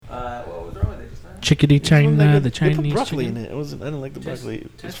chickadee China, the They Chinese put broccoli chicken. in it. I didn't like the broccoli.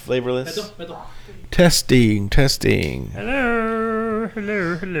 It was Test. flavorless. Beto. Testing. Hello.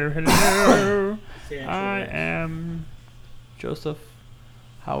 I am Joseph.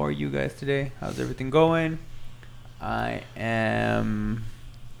 How are you guys today? How's everything going? I am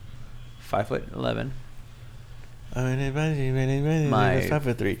 5'11". My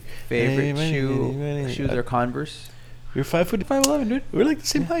 5'3". favorite shoes are Converse. You're 5'11", dude. We're like the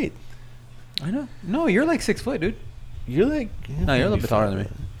same height. I know. No, you're like 6 foot, dude. You're like No, you're a little bit taller than me.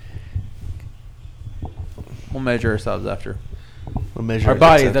 We'll measure ourselves after. We'll measure Our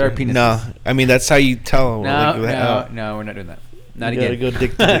bodies, that are penises. No, I mean that's how you tell. No, we're not doing that. Not you again. gotta go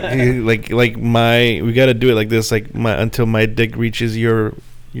dick to dick. like my. We gotta do it like this. Like until my dick reaches your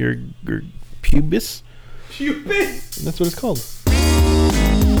pubis. Pubis. That's what it's called.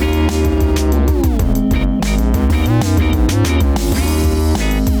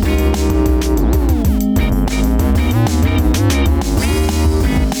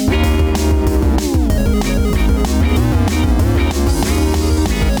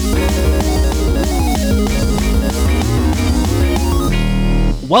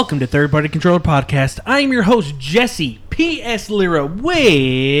 Welcome to Third Party Controller Podcast. I'm your host, Jesse P.S. Lira,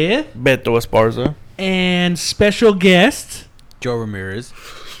 with Beto Esparza. and special guest. Joe Ramirez.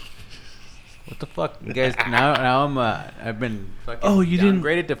 What the fuck, you guys? Now I've been fucking You didn't-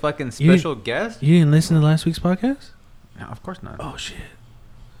 downgraded to fucking special guest. You didn't listen to last week's podcast? No, of course not. Oh, shit.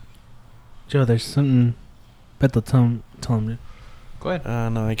 Joe, there's something. Beto, tell him, dude. Go ahead.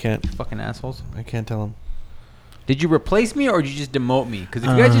 No, I can't. Fucking assholes. I can't tell him. Did you replace me or did you just demote me? Because if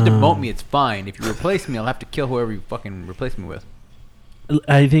you guys just demote me, it's fine. If you replace me, I'll have to kill whoever you fucking replace me with.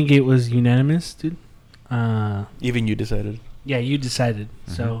 I think it was unanimous, dude. Even you decided. Yeah, you decided.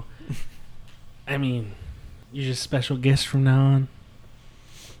 Mm-hmm. So, I mean, you're just special guest from now on.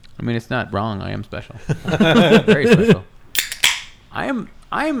 I mean, it's not wrong. I am special. Very special. I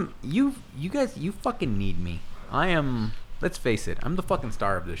am. You guys, you fucking need me. I am. Let's face it. I'm the fucking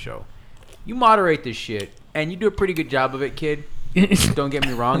star of this show. You moderate this shit, and you do a pretty good job of it, kid. Don't get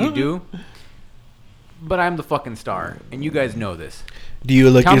me wrong, you do. But I'm the fucking star, and you guys know this. Do you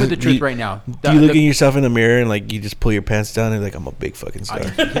look? Tell me the truth right now. Do you look at yourself in the mirror and like you just pull your pants down and like I'm a big fucking star?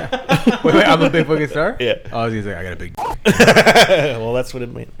 Wait, I'm a big fucking star? Yeah. Oh, I was gonna say I got a big. Well, that's what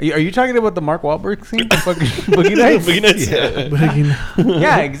it meant. Are you talking about the Mark Wahlberg scene? The fucking Boogie Nights? Boogie Nights, Yeah. But again,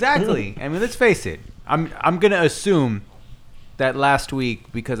 Yeah, exactly. I mean, let's face it. I'm gonna assume that last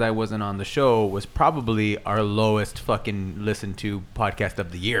week, because I wasn't on the show, was probably our lowest fucking listened to podcast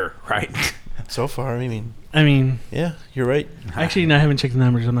of the year, right? So far, I mean, yeah, you're right. actually, no, I haven't checked the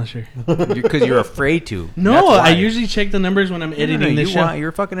numbers. I'm not sure. Because you're afraid to. No, That's why. I usually check the numbers when I'm editing this show.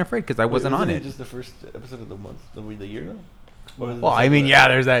 You're fucking afraid because I wasn't on it. Just the first episode of the month, the year. Well, I mean, yeah,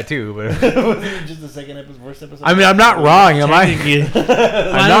 there's that too. But Was it just the second episode, first episode? I mean, I'm not wrong, am I? Technically.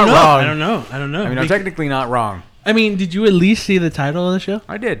 I'm not wrong. I don't know. I mean, I'm technically not wrong. I mean, did you at least see the title of the show?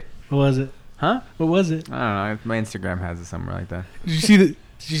 I did. What was it? Huh? What was it? I don't know. My Instagram has it somewhere like that. Did you see the?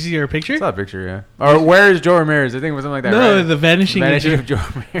 Did you see her picture? I saw a picture, yeah. Or where is Joe Ramirez? I think it was something like that. No, right? the vanishing of Joe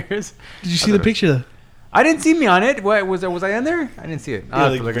Ramirez. Did you see the picture though? I didn't see me on it. What was I on there? I didn't see it. Yeah,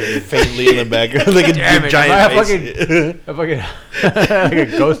 like faintly in the background, like a Damn it, giant am I like a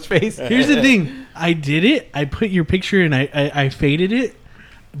ghost face. Here's the thing. I did it. I put your picture and I faded it,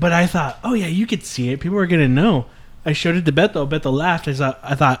 but I thought, oh yeah, you could see it. People are gonna know. I showed it to Beto. Beto laughed.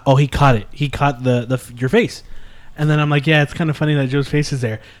 I thought, oh, he caught it. He caught your face. And then I'm like, yeah, it's kind of funny that Joe's face is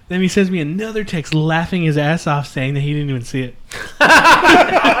there. Then he sends me another text laughing his ass off saying that he didn't even see it.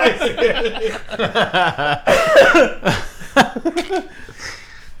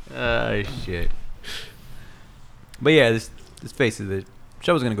 Oh, shit. But yeah, this face is the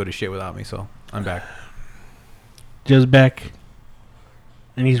show's going to go to shit without me, so I'm back. Joe's back.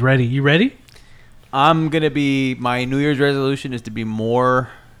 And he's ready. You ready? I'm going to be, my New Year's resolution is to be more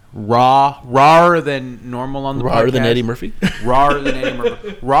rawer than normal on the podcast. Rawer than Eddie Murphy? Rawer than Eddie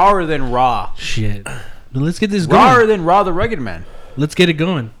Murphy. Rawer than Raw. Shit. But let's get this going. Rawer than Raw the Rugged Man. Let's get it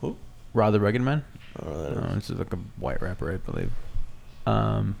going. Raw the Rugged Man? Oh, This is like a white rapper, I believe.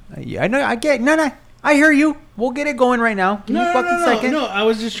 Yeah, I know. I get. No. I hear you. We'll get it going right now. Give me a fucking second. No, I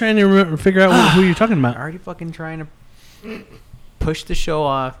was just trying to figure out who you're talking about. Already fucking trying to push the show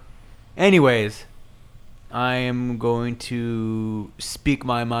off. Anyways, I am going to speak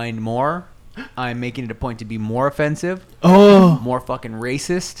my mind more. I'm making it a point to be more offensive. Oh. More fucking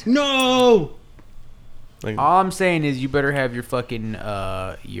racist. No. Like, All I'm saying is you better have your fucking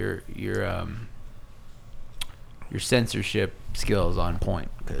your censorship skills on point,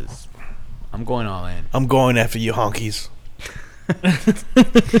 because I'm going all in. I'm going after you honkies.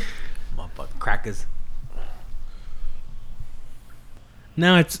 Motherfucker, crack crackers.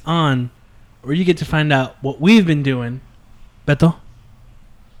 Now it's on, where you get to find out what we've been doing. Beto,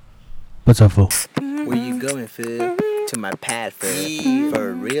 what's up, fool? Where you going, fool? To my pad, fool.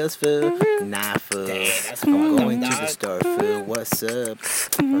 For reals, fool? Nah, fool. I'm going to the store, fool. What's up?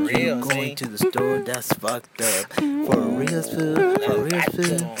 I'm going to the store, that's fucked up. For reals, fool? For reals,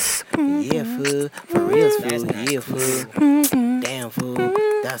 fool? Yeah, fool. For reals, fool? Yeah, fool. Damn, fool.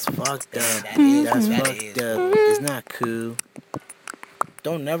 That's fucked up. That's fucked up. It's not cool.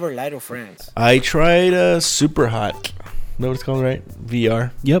 Don't never lie to friends. I tried Super Hot. Know what it's called, right?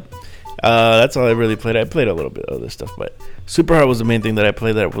 VR. Yep. That's all I really played. I played a little bit of other stuff, but Super Hot was the main thing that I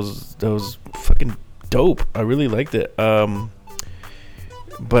played. That was fucking dope. I really liked it. But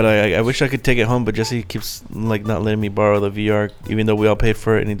I wish I could take it home, but Jesse keeps like not letting me borrow the VR, even though we all paid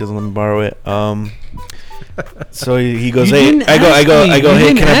for it, and he doesn't let me borrow it. So he goes, You hey, didn't I go, ask me.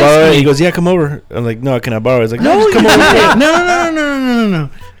 hey, can I borrow it? He goes, yeah, come over. I'm like, no, can I borrow it? He's like, no, just come over.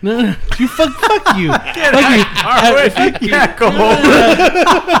 No. You fuck you. Fuck you. Fuck you. Come No.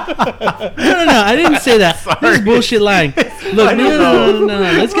 I didn't say that. This is bullshit lying. Look, no.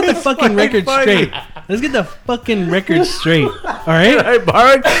 Let's get the fucking record straight. Let's get the fucking record straight. All right? I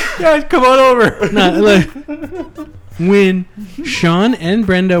borrowed. Guys, come on over. No, look. When Sean and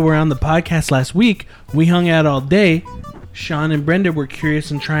Brenda were on the podcast last week, we hung out all day. Sean and Brenda were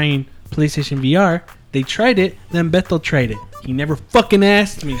curious in trying PlayStation VR. They tried it, then Beto tried it. He never fucking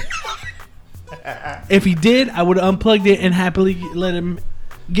asked me. If he did, I would have unplugged it and happily let him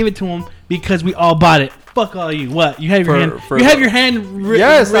give it to him because we all bought it. Fuck all you. What? You have your hand. You have your hand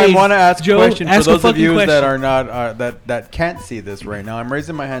Yes, raised. I want to ask Joe, a question ask for a those of fucking you question. that are not that can't see this right now. I'm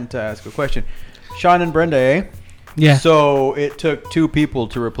raising my hand to ask a question. Sean and Brenda, eh? Yeah. So it took 2 people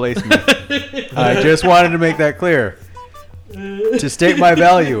to replace me. I just wanted to make that clear. To state my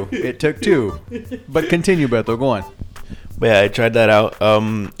value, it took 2. But continue, Beto. Go on. But yeah, I tried that out.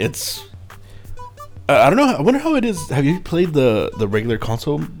 It's I don't know. I wonder how it is. Have you played the regular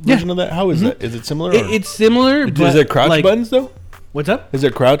console version of that? How is that? Is it similar? It's similar. Is but there crouch like, buttons though? What's up? Is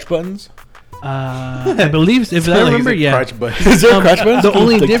there crouch buttons? I believe, if I remember, yeah. Crouch button. Is there crouch buttons? The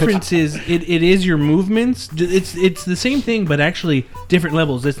only Like, difference is it is your movements. It's the same thing, but actually different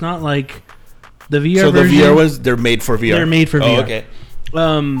levels. It's not like the VR so the version. VR ones, they're made for VR. They're made for VR.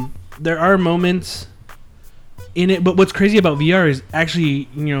 Oh, okay. There are moments in it, but what's crazy about VR is actually,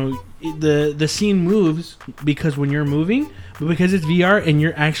 the scene moves because when you're moving, but because it's VR and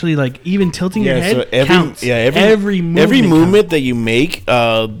you're actually like even tilting your head counts. Yeah, every movement counts. that you make,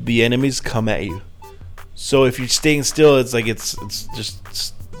 the enemies come at you. So if you're staying still, it's like it's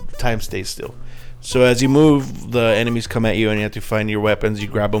just time stays still. So as you move, the enemies come at you, and you have to find your weapons. You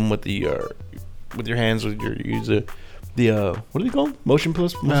grab them with your hands, with your use the what are they called? Motion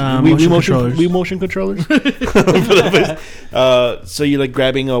plus motion controllers. Motion controllers. So you like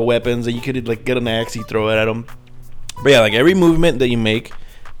grabbing weapons, and you could like get an axe, you throw it at them. But yeah, like every movement that you make,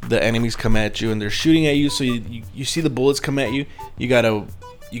 the enemies come at you, and they're shooting at you. So you see the bullets come at you. You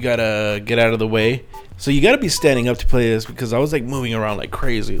gotta get out of the way. So you gotta be standing up to play this, because I was like moving around like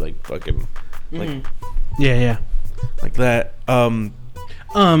crazy, like fucking like Yeah. like that.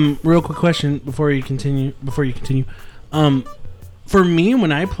 Real quick question before you continue. For me,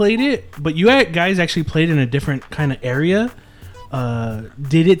 when I played it, but you guys actually played in a different kind of area.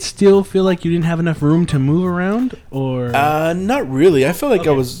 Did it still feel like you didn't have enough room to move around, or? Not really. I felt like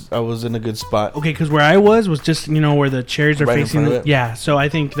I was in a good spot. Okay, because where I was just where the chairs are Right in facing. front of it? Yeah, so I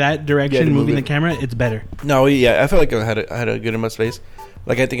think that direction, to move moving the it. camera, it's better. No, yeah, I felt like I had a good enough space.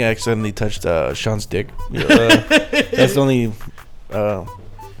 Like I think I accidentally touched Sean's dick. That's the only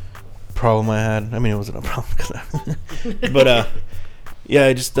problem I had. I mean, it wasn't a problem, but yeah,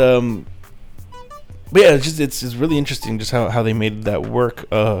 I just but yeah, it's really interesting just how they made that work.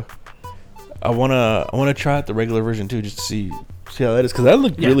 I wanna try out the regular version too, just to see how that is, because that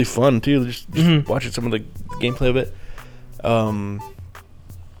looked really fun too. Just watching some of the gameplay of it.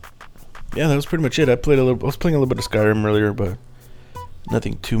 Yeah, that was pretty much it. I was playing a little bit of Skyrim earlier, but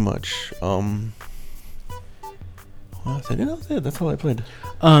nothing too much. Well, that's it. That's all I played.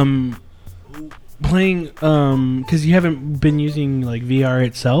 Playing because you haven't been using like VR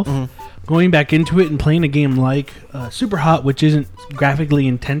itself. Going back into it and playing a game like Super Hot, which isn't graphically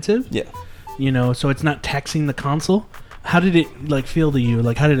intensive. Yeah. So it's not taxing the console. How did it like feel to you?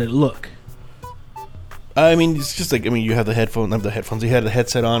 Like, how did it look? I mean, it's just like, you have the headphones. You had the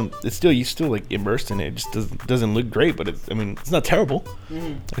headset on. You still like immersed in it. It just doesn't look great, but it's not terrible.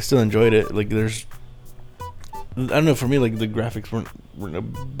 I still enjoyed it. Like, I don't know, for me, like the graphics weren't a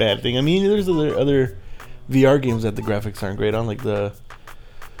bad thing. I mean, there's other VR games that the graphics aren't great on, like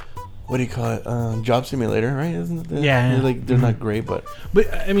what do you call it? Job Simulator, right? Isn't it? Yeah. They're not great, but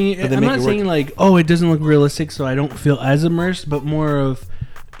I mean, But they I'm make not it work. saying like, oh, it doesn't look realistic, so I don't feel as immersed, but more of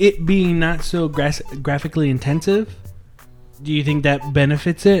it being not so graphically intensive. Do you think that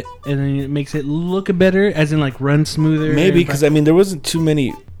benefits it, and then it makes it look better, as in like run smoother? maybe and- because I mean there wasn't too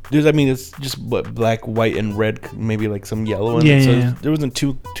many. It's just what, black, white, and red. Maybe like some yellow in it. So Yeah. there wasn't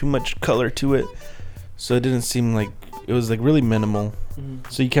too much color to it. So it didn't seem like it was like really minimal.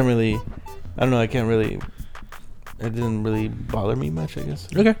 So you can't really. I don't know. I can't really. It didn't really bother me much. I guess.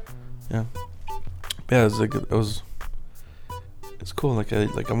 Okay. Yeah. Yeah. It was like it was. It's cool. Like I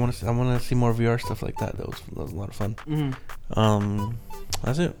want to see more VR stuff like that. That was a lot of fun. Mm-hmm.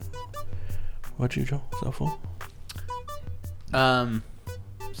 That's it. What you, Joe? Cell phone?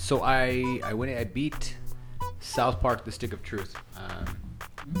 So I beat South Park: The Stick of Truth.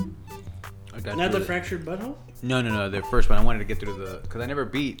 I got Not through the fractured butthole. No, the first one. I wanted to get through because I never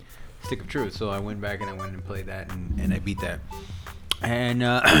beat Stick of Truth, so I went back and I went and played that, and I beat that, and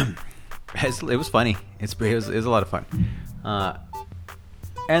it was funny. It was a lot of fun,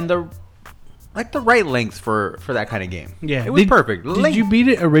 and the right length for that kind of game. Yeah, it was perfect. Did you beat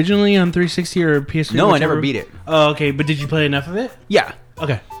it originally on 360 or PS3? No, I whichever? never beat it. Oh, okay. But did you play enough of it? Yeah.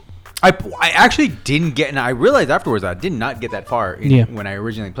 Okay. I actually didn't get, and I realized afterwards I did not get that far when I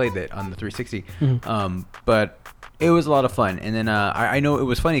originally played it on the 360. But it was a lot of fun, and then I know it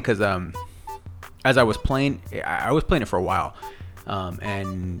was funny because as I was playing it for a while,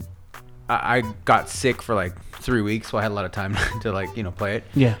 and I got sick for like 3 weeks, so I had a lot of time to play it.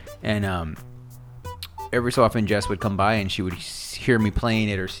 Yeah. And every so often Jess would come by and she would hear me playing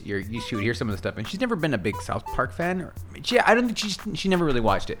it, or she would hear some of the stuff, and she's never been a big South Park fan. I don't think she never really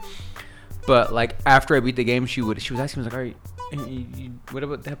watched it. But like after I beat the game, she was asking me like, "All right, what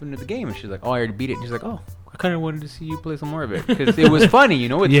about happened to the game?" And she's like, "Oh, I already beat it." And she's like, "Oh, I kind of wanted to see you play some more of it because it was funny,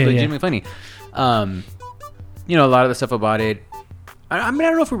 it's legitimately funny." A lot of the stuff about it. I mean, I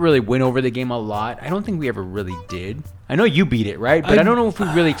don't know if we really went over the game a lot. I don't think we ever really did. I know you beat it, right? But I don't know if we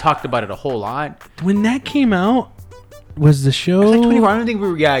really talked about it a whole lot. When that came out, was the show? It was like 24. I don't think we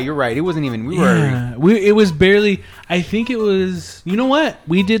were. Yeah, you're right. It wasn't even. It was barely. I think it was. You know what?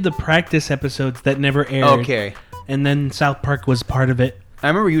 We did the practice episodes that never aired. Okay. And then South Park was part of it. I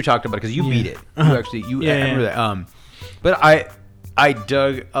remember you talked about it because you beat it. Uh-huh. I remember that. But I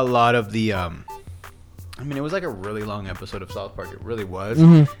dug a lot of the. I mean, it was like a really long episode of South Park. It really was,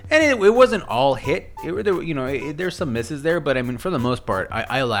 and it wasn't all hit. There's some misses there, but I mean, for the most part,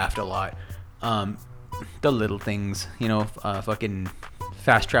 I laughed a lot. The little things, fucking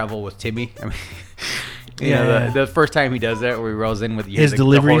fast travel with Timmy. I mean, the first time he does that, where he rolls in with his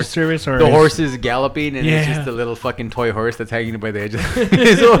delivery service, or the horse is galloping, and it's just a little fucking toy horse that's hanging by the edge of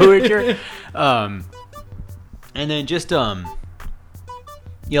his little wheelchair. And then just a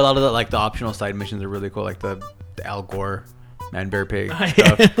lot of the optional side missions are really cool, like the Al Gore Man Bear Pig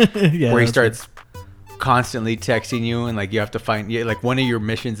stuff, where he starts constantly texting you, and like you have to find one of your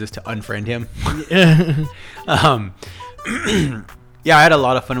missions is to unfriend him. Yeah, I had a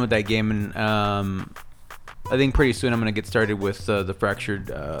lot of fun with that game, and I think pretty soon I'm gonna get started with the fractured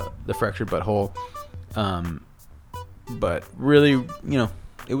butthole. But really,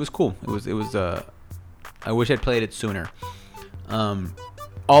 it was cool. It was. I wish I'd played it sooner.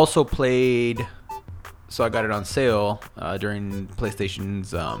 Also played. So I got it on sale during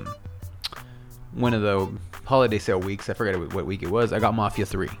PlayStation's one of the holiday sale weeks. I forget what week it was. I got Mafia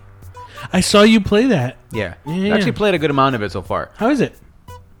 3. I saw you play that. Yeah. Yeah. I actually played a good amount of it so far. How is it?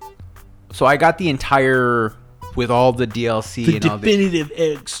 So I got the entire, with all the DLC The and all the... definitive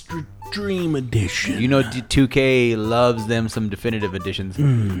extreme edition. 2K loves them some definitive editions.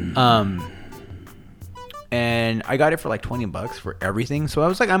 And I got it for like $20 for everything. So I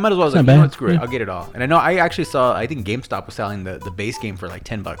was like, I might as well. I was like, not bad. screw it. Yeah. I'll get it all. And I know I actually saw, I think GameStop was selling the base game for like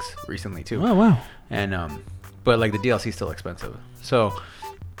 $10 recently too. Oh, wow. And but like the DLC is still expensive. So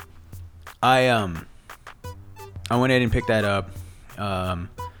I went ahead and picked that up. And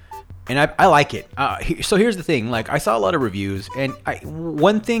I like it. So here's the thing. Like I saw a lot of reviews, and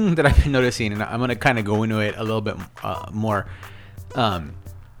one thing that I've been noticing, and I'm gonna kind of go into it a little bit more.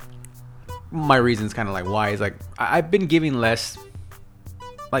 My reasons, kind of like why, is like I've been giving less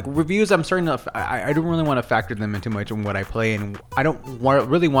like reviews. I'm starting to. I don't really want to factor them into much in what I play, and I don't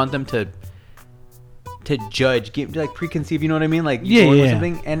really want them to judge, like preconceive. You know what I mean? Like going with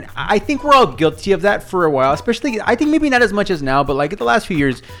something. And I think we're all guilty of that for a while. Especially, I think maybe not as much as now, but like in the last few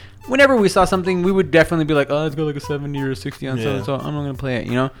years, whenever we saw something, we would definitely be like, oh, it's got like a 70 or a 60 on so I'm not gonna play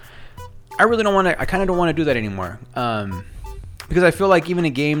it. I really don't want to. I kind of don't want to do that anymore. Because I feel like even a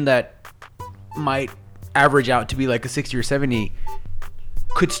game that might average out to be like a 60 or 70,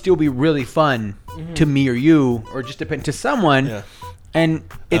 could still be really fun to me or you, or just depend to someone. Yeah. And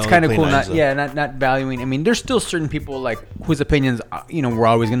it's only kind of play cool, nines, not valuing. I mean, there's still certain people like whose opinions, we're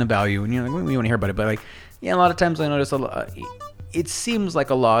always gonna value, and like we want to hear about it. But like, a lot of times I notice it seems like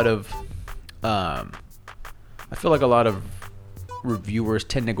a lot of, I feel like a lot of reviewers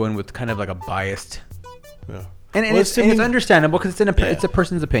tend to go in with kind of like a biased, Yeah. and Well, it's understandable because it's a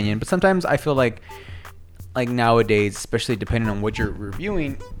person's opinion. But sometimes I feel like nowadays, especially depending on what you're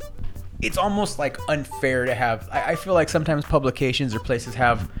reviewing, it's almost like unfair to have. I feel like sometimes publications or places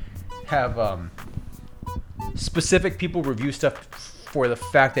have specific people review stuff for the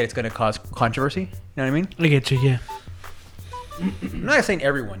fact that it's going to cause controversy. You know what I mean? I get you. Yeah. I'm not saying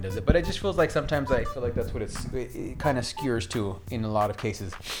everyone does it, but it just feels like sometimes I feel like that's what it kind of skewers to in a lot of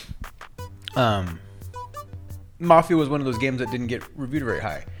cases. Mafia was one of those games that didn't get reviewed very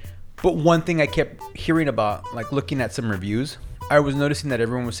high. But one thing I kept hearing about, like looking at some reviews, I was noticing that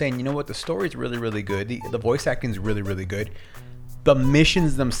everyone was saying, you know what, the story's really, really good. The voice acting's really, really good. The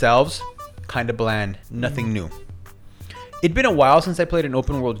missions themselves, kind of bland, nothing new. It'd been a while since I played an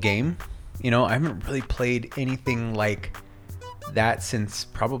open world game. I haven't really played anything like that since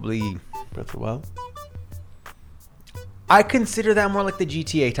probably Breath of the Wild. I consider that more like the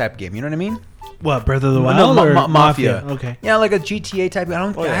GTA type game. You know what I mean? What, Breath of the No, Wild or Mafia. Okay. Yeah, like a GTA type.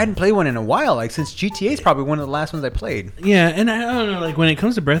 I yeah. hadn't played one in a while. Like since GTA is probably one of the last ones I played. Yeah, and I don't know, like when it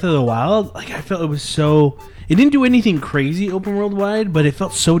comes to Breath of the Wild, like I felt it was so. It didn't do anything crazy open world wide, but it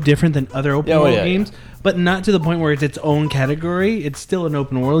felt so different than other open world games. But not to the point where it's its own category. It's still an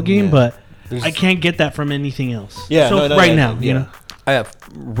open world game, but I can't get that from anything else. Yeah, So now. I have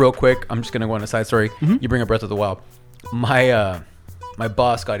real quick. I'm just gonna go on a side story. You bring up Breath of the Wild. My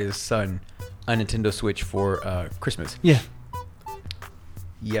boss got his son a Nintendo Switch for Christmas. Yeah.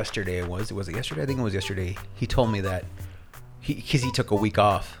 Yesterday it was it yesterday? I think it was yesterday. He told me that because he took a week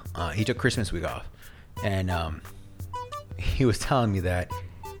off. He took Christmas week off, and he was telling me that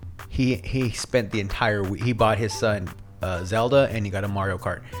he spent the entire week. He bought his son Zelda, and he got a Mario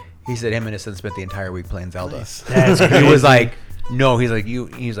Kart. He said him and his son spent the entire week playing Zelda. Nice. He was like, no, he's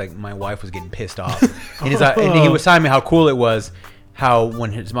like, my wife was getting pissed off, and he's like, and he was telling me how cool it was, how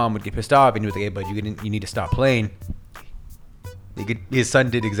when his mom would get pissed off, and he was like, hey, bud, you need to stop playing. His son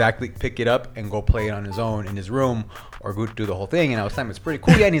did exactly pick it up and go play it on his own in his room or go do the whole thing. And I was telling him it's pretty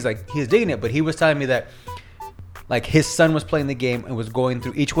cool. Yeah, and he's like, he's digging it, but he was telling me that like his son was playing the game and was going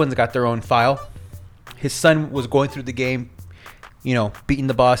through, each one's got their own file. His son was going through the game, beating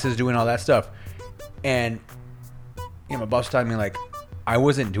the bosses, doing all that stuff. And my boss was telling me like, I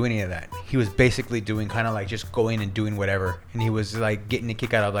wasn't doing any of that. He was basically doing kind of like just going and doing whatever. And he was like getting a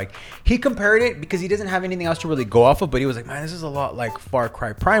kick out of like, he compared it because he doesn't have anything else to really go off of, but he was like, man, this is a lot like Far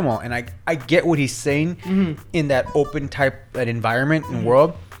Cry Primal. And I get what he's saying in that open type, that environment and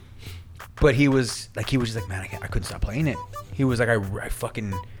world. But he was just like, man, I couldn't stop playing it. He was like,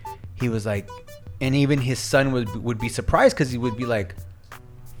 he was like, and even his son would be surprised because he would be like,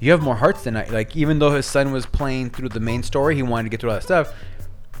 you have more hearts than I. Like, even though his son was playing through the main story, he wanted to get through all that stuff.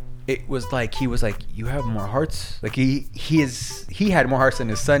 It was like, he was like, you have more hearts. Like he had more hearts than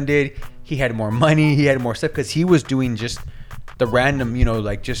his son did. He had more money. He had more stuff because he was doing just the random,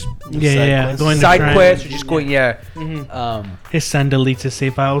 like just side quests or just going, his son deletes his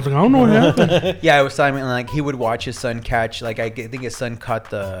save file. I was like, I don't know what happened. Yeah, I was telling him like he would watch his son catch. Like I think his son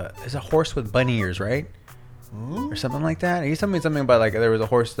caught there's a horse with bunny ears, right? Or something like that. He told me something about like there was a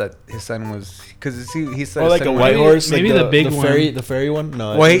horse that his son was because he said like a white horse, maybe like the big one, the fairy one.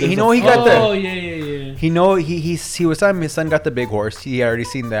 No, well, he got the. Oh yeah. He was telling me his son got the big horse. He had already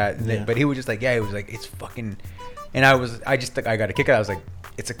seen that, Yeah. but he was just like, he was like, it's fucking. And I got a kick out. I was like,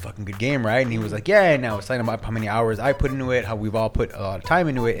 it's a fucking good game, right? And he was like, yeah. And I was telling him about how many hours I put into it, how we've all put a lot of time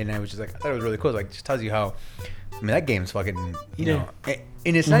into it, and I was just like, I thought it was really cool. It like just tells you how. I mean, that game's fucking, know,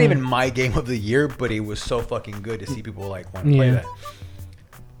 and it's not even my game of the year, but it was so fucking good to see people like want to play that.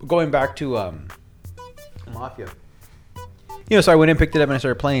 Going back to Mafia, so I went and picked it up and I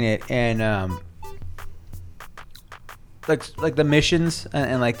started playing it, and like the missions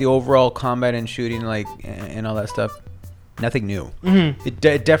and like the overall combat and shooting, like and all that stuff, nothing new. It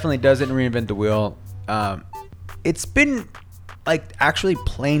definitely doesn't reinvent the wheel. It's been like actually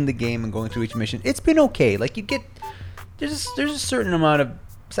playing the game and going through each mission, it's been okay. Like you get there's a certain amount of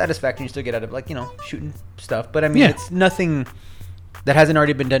satisfaction you still get out of like shooting stuff, but I mean it's nothing that hasn't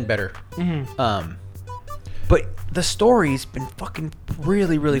already been done better. But the story's been fucking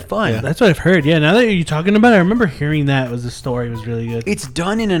really, really fun. Yeah, that's what I've heard. Yeah, now that you're talking about it, I remember hearing that the story was really good. It's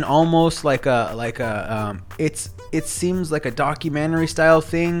done in an almost it seems like a documentary style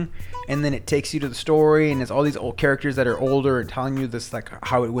thing, and then it takes you to the story, and it's all these old characters that are older and telling you this like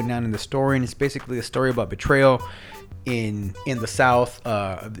how it went down in the story, and it's basically a story about betrayal in the South.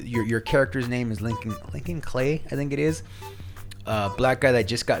 Your character's name is Lincoln Clay, I think it is. Black guy that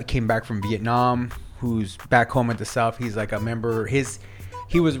just came back from Vietnam, who's back home at the South. He's like a member.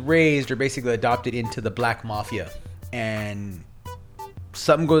 He was raised or basically adopted into the Black Mafia, and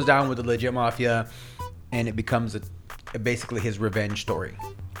something goes down with the legit mafia, and it becomes basically his revenge story.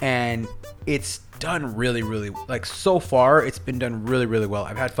 And it's done really, really, like, so far it's been done really, really well.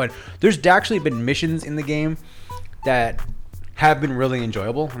 I've had fun. There's actually been missions in the game that have been really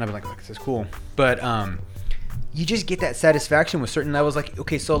enjoyable, and I've been like, oh, this is cool. But you just get that satisfaction with certain levels. Like,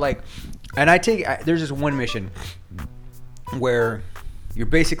 okay, so like, and there's this one mission where you're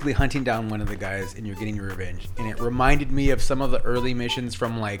basically hunting down one of the guys and you're getting your revenge, and it reminded me of some of the early missions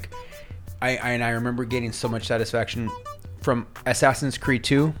from like I remember getting so much satisfaction from Assassin's Creed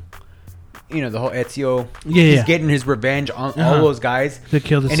 2. You know, the whole Ezio, he's getting his revenge on all those guys to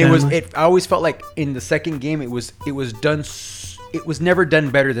kill the and I always felt like in the second game it was done, it was never done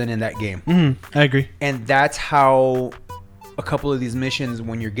better than in that game. I agree. And that's how a couple of these missions,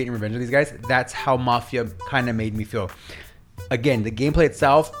 when you're getting revenge on these guys, that's how Mafia kind of made me feel. Again, the gameplay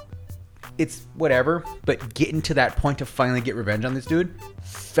itself, it's whatever, but getting to that point to finally get revenge on this dude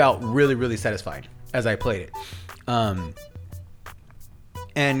felt really, really satisfying as I played it.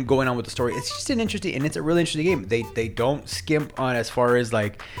 And going on with the story, it's just it's a really interesting game. They don't skimp on as far as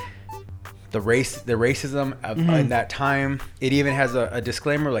like the racism in that time. It even has a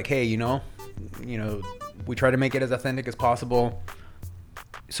disclaimer like, hey, you know, we try to make it as authentic as possible.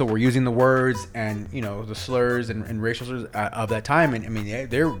 So we're using the words and, you know, the slurs and racial slurs of that time. And I mean,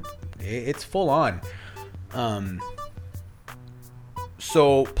 it's full on.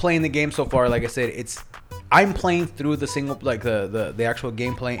 So playing the game so far, like I said, I'm playing through the single, like the actual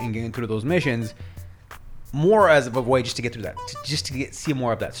gameplay and getting through those missions more as of a way just to get through that, see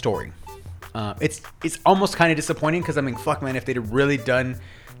more of that story. It's almost kind of disappointing because I mean, fuck man, if they'd really done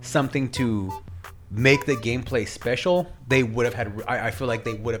something to make the gameplay special, they would have had. I feel like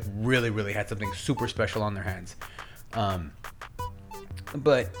they would have really, really had something super special on their hands.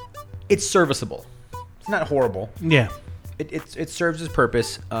 But it's serviceable. It's not horrible. Yeah. It serves its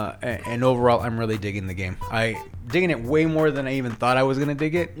purpose, and overall, I'm really digging the game. Digging it way more than I even thought I was gonna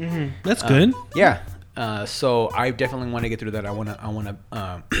dig it. That's good. Yeah. So I definitely want to get through that. I wanna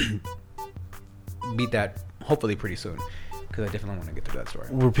beat that hopefully pretty soon, because I definitely want to get through that story.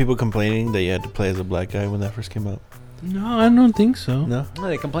 Were people complaining that you had to play as a black guy when that first came out? No, I don't think so. No. Well,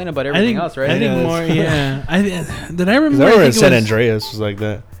 they complain about everything else, right? I think more. Yeah. I remember. I remember San Andreas was like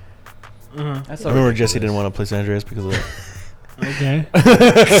that. Uh-huh. I remember Jesse didn't want to play San Andreas because of that. Okay.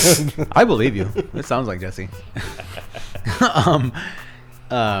 I believe you. It sounds like Jesse.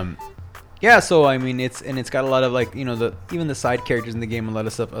 Yeah. So I mean, it's got a lot of like, you know, even the side characters in the game, a lot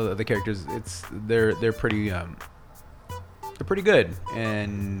of stuff. The characters, they're pretty good,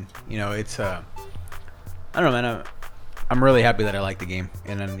 and you know, it's I don't know, man. I'm really happy that I like the game,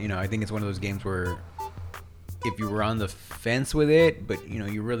 and then, you know, I think it's one of those games where if you were on the fence with it, but you know,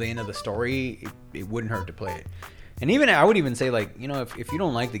 you're really into the story, it wouldn't hurt to play it. And even I would even say, like, you know, if you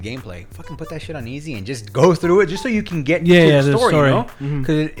don't like the gameplay, fucking put that shit on easy and just go through it, just so you can get to the story, you know,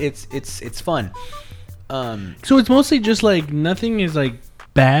 because it's fun. So it's mostly just like nothing is like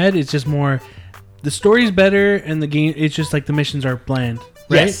bad. It's just more the story's better and the game. It's just like the missions are bland,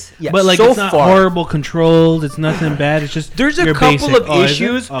 right? Yes. But like, so it's not far, horrible controlled. It's nothing bad. It's just there's a your couple basic. of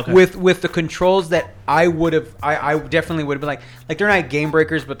issues Okay. with the controls that I definitely would have been like they're not game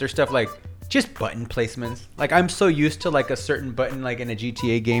breakers, but they're stuff like just button placements. Like, I'm so used to like a certain button, like in a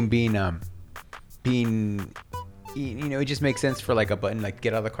GTA game being you know, it just makes sense for like a button, like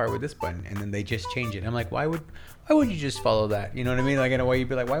get out of the car with this button, and then they just change it. I'm like, why would you just follow that? You know what I mean? Like, in a way, you'd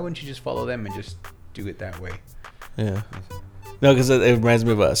be like, why wouldn't you just follow them and just do it that way? Yeah. No, because it reminds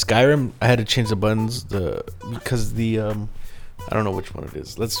me of Skyrim. I had to change the buttons because the I don't know which one it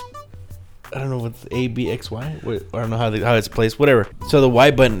is. I don't know what's A, B, X, Y. I don't know how it's placed. Whatever. So the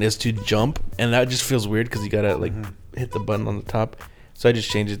Y button is to jump, and that just feels weird because you gotta like hit the button on the top. So I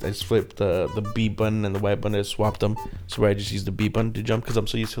just changed it. I just flipped the B button and the Y button. I swapped them. So I just use the B button to jump because I'm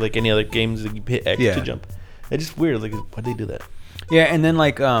so used to like any other games that you hit X to jump. It's just weird. Like, why'd they do that? Yeah, and then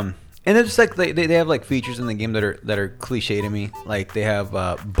like and it's just like they have like features in the game that are cliche to me. Like, they have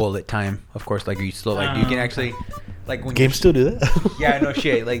bullet time, of course. Like, you slow, like you can actually like when games still do that. Yeah, no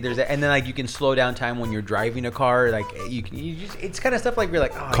shit. Like, there's that, and then like you can slow down time when you're driving a car. Like, you it's kind of stuff like you're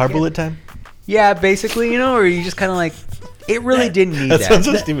like, oh, Car bullet time. Yeah, basically, you know, or you just kind of like It really didn't need That that. sounds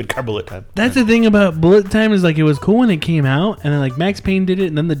so stupid. Car bullet time. That's the thing about Bullet Time is like it was cool when it came out, and then like Max Payne did it,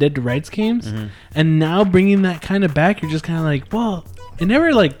 and then the Dead to Rights came, and now bringing that kind of back, you're just kind of like, well, it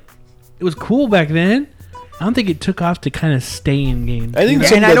never like it was cool back then. I don't think it took off to kind of stay in games. I think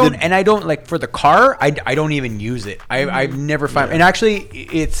And I don't like for the car. I don't even use it. I've never found. And actually,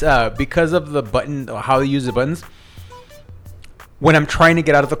 it's because of the button, how they use the buttons. When I'm trying to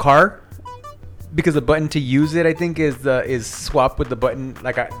get out of the car, because the button to use it, I think is swapped with the button.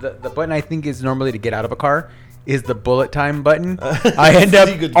 Like the button I think is normally to get out of a car is the bullet time button. I end up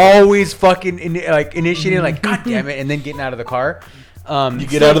always fucking initiating like God damn it, and then getting out of the car. You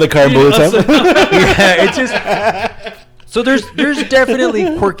get out of the car and bullet time. Yeah, it's just so there's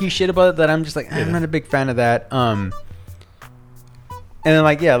definitely quirky shit about it that I'm just like I'm not a big fan of that. And then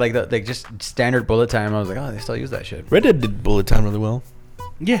like just standard bullet time. I was like, oh, they still use that shit. Red Dead did bullet time really well.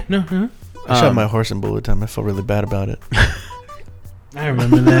 Yeah, no, I shot my horse in bullet time. I felt really bad about it. I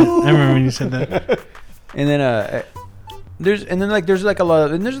remember that. I remember when you said that. And then there's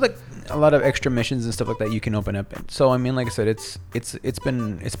a lot of extra missions and stuff like that you can open up. So I mean, like I said, it's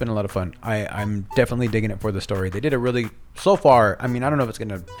been a lot of fun. I'm definitely digging it for the story. They did a really so far. I mean, I don't know if it's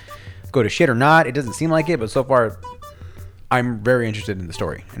gonna go to shit or not. It doesn't seem like it, but so far, I'm very interested in the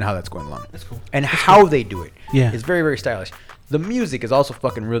story and how that's going along. That's cool. And how they do it. Yeah. It's very, very stylish. The music is also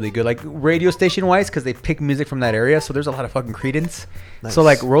fucking really good, like radio station wise, because they pick music from that area. So there's a lot of fucking credence. Nice. So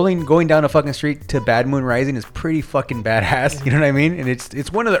like going down a fucking street to Bad Moon Rising is pretty fucking badass. You know what I mean? And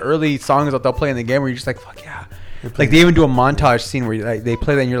it's one of the early songs that they'll play in the game where you're just like, fuck yeah. Like they even do a montage scene where like, they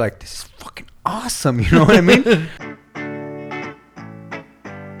play that and you're like, this is fucking awesome. You know what I mean?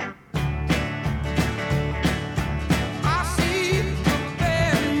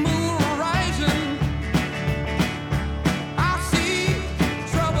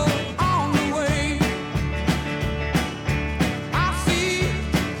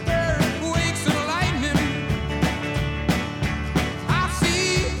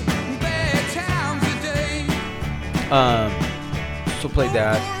 So played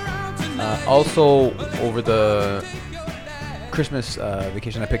that. Also, over the Christmas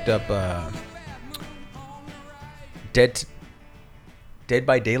vacation, I picked up Dead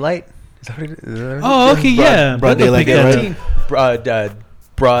by Daylight. Is that what it is? Oh, okay, yeah. Broad Daylight, get right.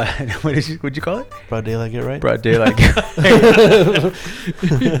 What'd you call it? Broad Daylight, get right. Broad Daylight. It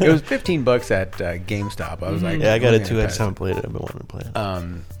was $15 at GameStop. I was like, Yeah, I got it too. I I just haven't played it. I've been wanting to play it.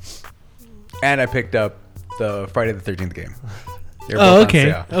 And I picked up the Friday the 13th game. They were Oh, both on okay,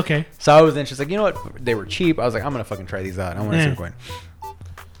 sale. okay. So I was interested. Like, you know what? They were cheap. I was like, I'm gonna fucking try these out. I want to see what's going.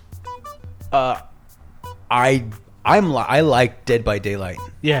 I like Dead by Daylight.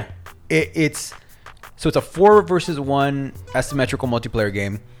 Yeah. It's a 4 versus 1 asymmetrical multiplayer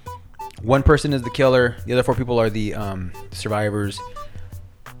game. One person is the killer. The other 4 people are the survivors.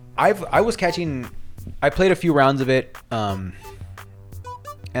 I played a few rounds of it, and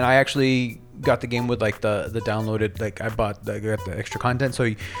I actually got the game with like the downloaded, like I got the extra content, so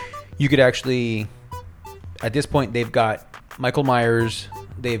you could actually, at this point they've got Michael Myers,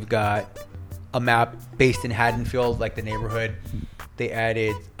 they've got a map based in Haddonfield, like the neighborhood. They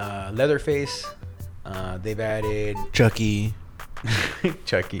added Leatherface, they've added Chucky,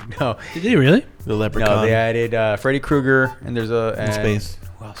 Chucky. No, Did they really? the Leprechaun. no, they added Freddy Krueger, and there's in space.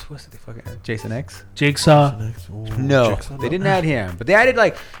 Who else was it? They fucking Jason X. Jigsaw. No, they didn't add him, but they added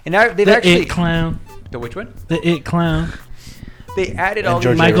like, and they've The actually It Clown. the which one? The It Clown. They added And all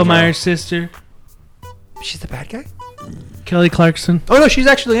George these. Michael Romero. Myers' sister. She's the bad guy. Kelly Clarkson. Oh no, she's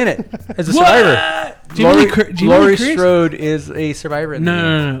actually in it as a survivor. Jamie Lee Laurie Curtis? Strode is a survivor. In the game.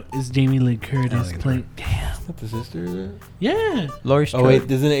 No. Is Jamie Lee Curtis think it's playing? Damn. Is that the sister? Is it? Yeah. Laurie Strode. Oh wait,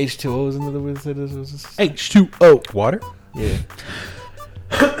 isn't it H2O? Isn't it the way it said this was? H2O. water. Yeah.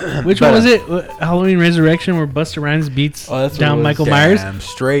 Which one was it? Halloween Resurrection, where Busta Rhymes beats Oh, that's what it down was. Michael Myers. Damn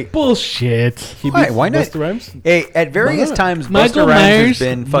straight. Bullshit. Why not? Busta Rhymes? Hey, at various not? times, Michael Busta Rhymes Myers has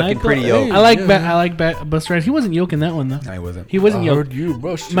been fucking Michael- pretty hey. yo. I like Yeah. Busta Rhymes. He wasn't yoking that one though. No, he wasn't. He wasn't I yoking. heard you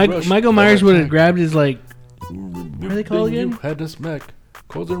rushed. Michael Myers would have grabbed his like. What are they called again? Had to smack.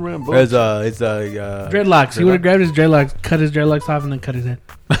 Colton Rambo. It's Dreadlocks. He would have grabbed his dreadlocks, cut his dreadlocks off, and then cut his head.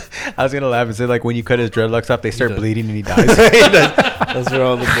 I was gonna laugh and say like when you cut his dreadlocks off, they start does. bleeding and he dies. That's where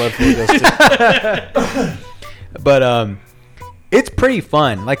all the blood flow goes to. But it's pretty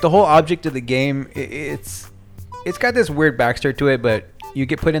fun. Like the whole object of the game, it's got this weird backstory to it. But you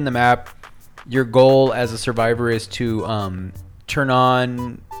get put in the map. Your goal as a survivor is to turn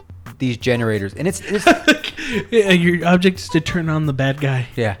on these generators, and it's Yeah, your object is to turn on the bad guy.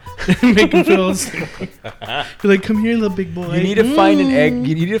 yeah. Make him feel sick. You're like, come here, little big boy. You need to find an egg.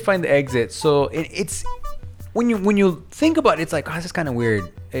 You need to find the exit. So it's when you think about it, it's like, oh, this is kind of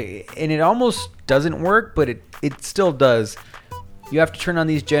weird, and it almost doesn't work, but it still does. You have to turn on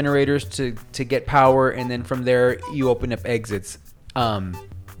these generators to get power, and then from there you open up exits.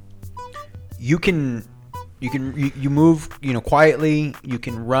 You move, quietly. You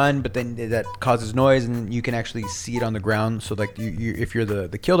can run, but then that causes noise, and you can actually see it on the ground. So like you if you're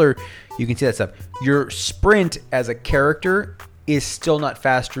the killer, you can see that stuff. Your sprint as a character is still not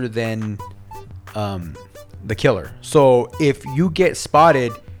faster than the killer. So if you get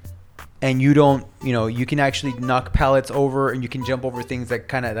spotted and you don't, you can actually knock pallets over, and you can jump over things that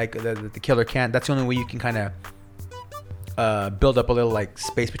kind of like the killer can't. That's the only way you can kind of build up a little like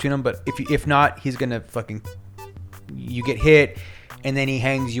space between them. But if not, he's gonna you get hit, and then he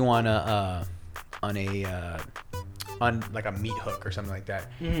hangs you on like a meat hook or something like that.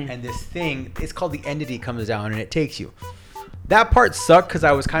 And this thing, it's called the entity, comes down and it takes you. That part sucked because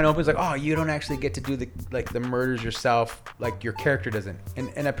I was kind of open. It's like, oh, you don't actually get to do the murders yourself, like your character doesn't.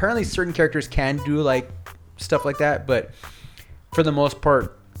 And apparently certain characters can do like stuff like that, but for the most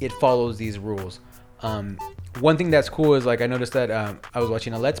part, it follows these rules. One thing that's cool is like I noticed that I was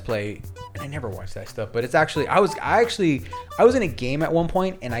watching a Let's Play, and I never watched that stuff, but it's actually I was in a game at one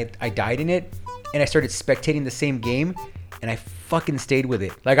point, and I died in it, and I started spectating the same game, and I fucking stayed with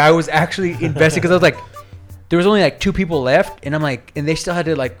it. Like I was actually invested because I was like, there was only like 2 people left, and I'm like, and they still had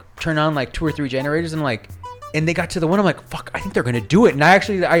to like turn on like 2 or 3 generators, and I'm like, and they got to the one, I'm like, fuck, I think they're gonna do it, and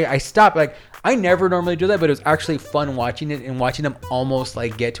I stopped. Like I never normally do that, but it was actually fun watching it and watching them almost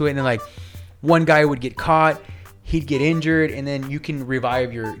like get to it, and then like one guy would get caught, he'd get injured, and then you can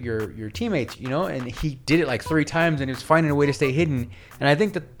revive your teammates, and he did it like 3 times, and he was finding a way to stay hidden. And I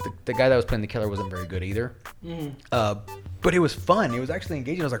think that the guy that was playing the killer wasn't very good either. But it was fun. It was actually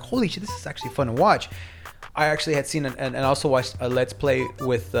engaging. I was like, holy shit, this is actually fun to watch. I actually had seen and also watched a Let's Play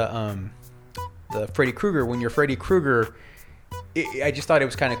with the Freddy Krueger. When you're Freddy Krueger, I just thought it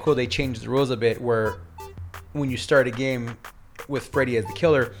was kind of cool. They changed the rules a bit where when you start a game with Freddy as the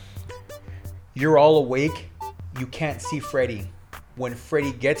killer, you're all awake. You can't see Freddy. When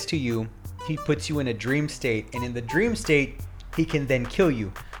Freddy gets to you, he puts you in a dream state, and in the dream state, he can then kill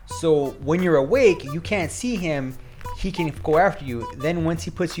you. So when you're awake, you can't see him. He can go after you. Then once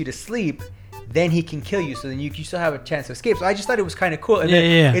he puts you to sleep, then he can kill you. So then you still have a chance to escape. So I just thought it was kind of cool. And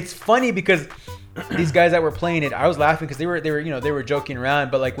then it's funny because these guys that were playing it, I was laughing because they were joking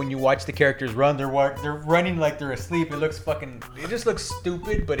around. But like when you watch the characters run, they're running like they're asleep. It just looks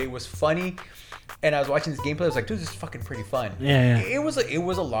stupid, but it was funny. And I was watching this gameplay. I was like, dude, this is fucking pretty fun. Yeah. It was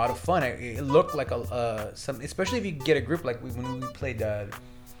a lot of fun. It looked like especially if you get a group like when we played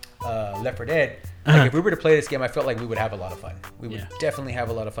Left 4 Dead. Like if we were to play this game, I felt like we would have a lot of fun. We would definitely have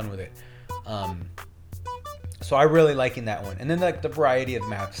a lot of fun with it. So I really liking that one. And then like the variety of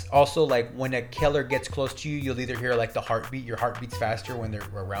maps. Also, like when a killer gets close to you, you'll either hear like the heartbeat. Your heart beats faster when they're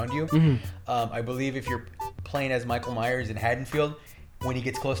around you. I believe if you're playing as Michael Myers in Haddonfield, when he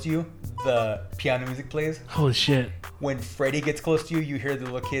gets close to you, the piano music plays. Holy shit. When Freddy gets close to you, you hear the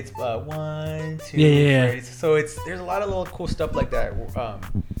little kids, 1, 2, Yeah. So there's a lot of little cool stuff like that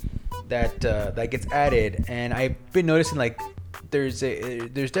that gets added. And I've been noticing like there's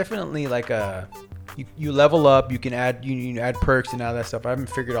definitely like you level up, you can add perks and all that stuff. I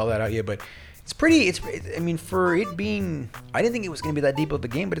haven't figured all that out yet, but I mean, for it being, I didn't think it was gonna be that deep of a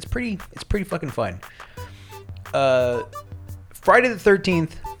game, but it's pretty fucking fun. Friday the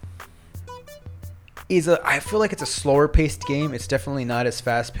 13th I feel like it's a slower paced game. It's definitely not as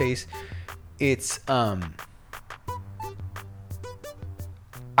fast paced. It's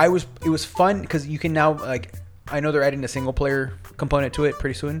it was fun because you can now, like, I know they're adding a single player component to it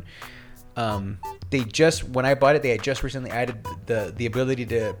pretty soon. When I bought it, they had just recently added the ability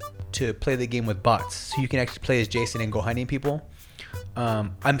to play the game with bots, so you can actually play as Jason and go hunting people.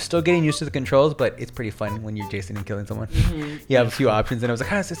 I'm still getting used to the controls, but it's pretty fun when you're Jason and killing someone. You have a few options, and I was like,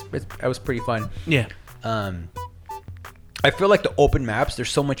 that was pretty fun. Yeah. I feel like the open maps, there's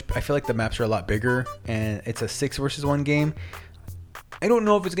so much. I feel like the maps are a lot bigger, and it's a 6 versus 1 game. I don't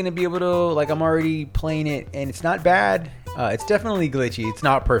know if it's gonna be able to, like, I'm already playing it, and it's not bad. It's definitely glitchy. It's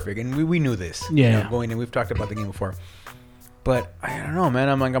not perfect, and we knew this. Yeah. Going in, we've talked about the game before. But I don't know, man.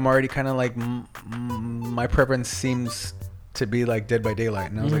 I'm already kind of like my preference seems to be like Dead by Daylight,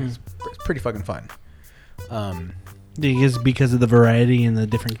 and I was like, it's pretty fucking fun. Because of the variety and the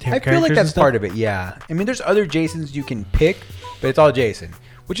different characters. I feel like that's part of it. Yeah. I mean, there's other Jasons you can pick, but it's all Jason,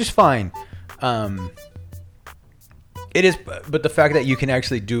 which is fine. It is, but the fact that you can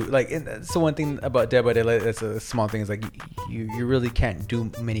actually do, like, that's the one thing about Dead by Daylight. That's a small thing. Is like you really can't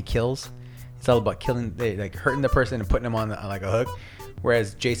do many kills. It's all about killing, like hurting the person and putting them on like a hook.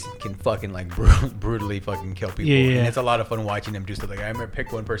 Whereas Jason can fucking like brutally fucking kill people. Yeah. And it's a lot of fun watching him do stuff. Like I remember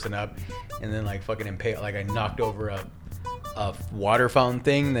picked one person up and then like fucking impale. Like I knocked over a water fountain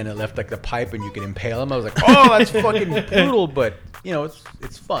thing. Then it left like the pipe and you could impale him. I was like, oh, that's fucking brutal. But you know,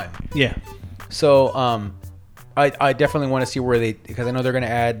 it's fun. Yeah. So I definitely want to see where because I know they're going to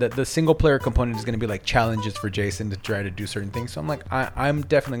add the single player component is going to be like challenges for Jason to try to do certain things. So I'm like, I'm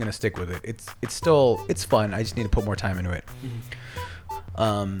definitely going to stick with it. It's fun. I just need to put more time into it.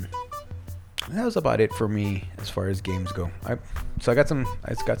 That was about it for me as far as games go. I got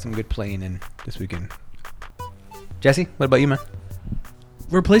some good playing in this weekend. Jesse, what about you, man?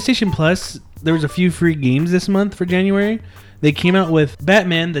 For PlayStation Plus, there was a few free games this month for January. They came out with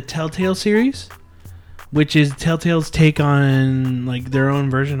Batman, the Telltale series, which is Telltale's take on like their own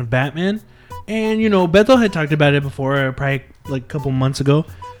version of Batman. And you know, Bethel had talked about it before, probably like a couple months ago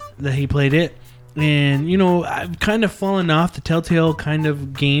that he played it. And you know, I've kind of fallen off the Telltale kind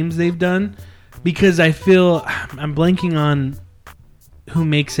of games they've done because I feel I'm blanking on who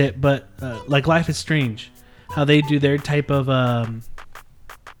makes it, but like Life is Strange, how they do their type of what's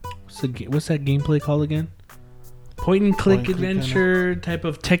that gameplay called again? Point and click adventure type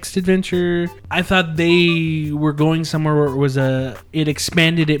of text adventure. I thought they were going somewhere where it was it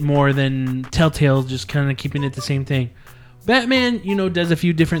expanded it more than Telltale just kind of keeping it the same thing. Batman, you know, does a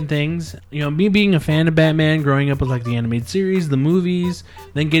few different things. You know, me being a fan of Batman, growing up with like the animated series, the movies,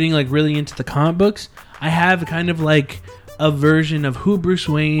 then getting like really into the comic books, I have kind of like a version of who Bruce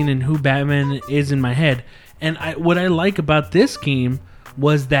Wayne and who Batman is in my head. And what I like about this game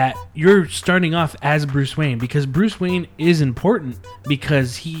was that you're starting off as Bruce Wayne because Bruce Wayne is important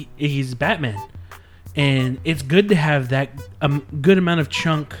because he's Batman. And it's good to have that good amount of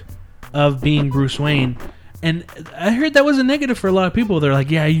chunk of being Bruce Wayne. And I heard that was a negative for a lot of people. They're like,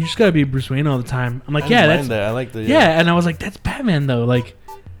 yeah, you just gotta be Bruce Wayne all the time. I'm like, yeah, that's that. I like the yeah. And I was like, that's Batman though. Like,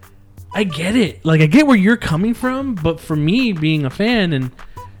 I get it. Like, I get where you're coming from, but for me, being a fan and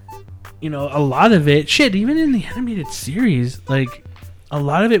you know, a lot of it, shit, even in the animated series, like a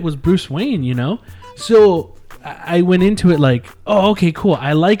lot of it was Bruce Wayne. You know, so I went into it like, oh, okay, cool.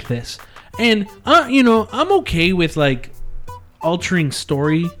 I like this, and you know, I'm okay with like altering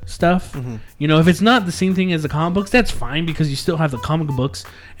story stuff. You know, if it's not the same thing as the comic books, that's fine because you still have the comic books.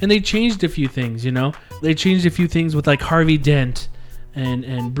 And they changed a few things, you know. They changed a few things with like Harvey Dent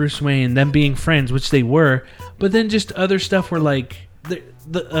and Bruce Wayne, them being friends, which they were. But then just other stuff where like the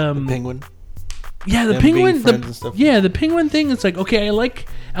Penguin. Yeah, the Them penguin. being friends and stuff. The penguin thing. It's like, okay,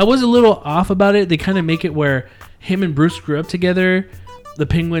 I was a little off about it. They kind of make it where him and Bruce grew up together. The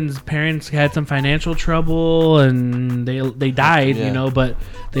penguin's parents had some financial trouble and they died, you know, but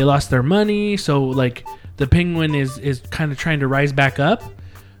they lost their money. So like the penguin is kind of trying to rise back up.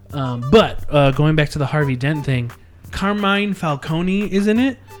 But going back to the Harvey Dent thing, Carmine Falcone is in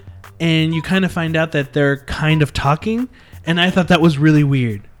it, and you kind of find out that they're kind of talking, and I thought that was really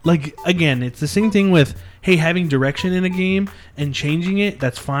weird. Like, again, it's the same thing with, hey, having direction in a game and changing it,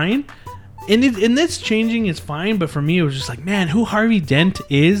 that's fine. And this changing is fine, but for me, it was just like, man, who Harvey Dent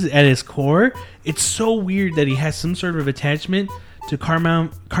is at his core, it's so weird that he has some sort of attachment to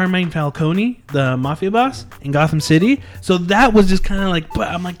Carmine Falcone, the mafia boss in Gotham City. So that was just kind of like, but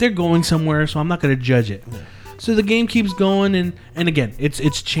I'm like, they're going somewhere, so I'm not going to judge it. Yeah. So the game keeps going, and again,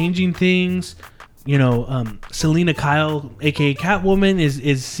 it's changing things. You know, Selena Kyle, aka Catwoman,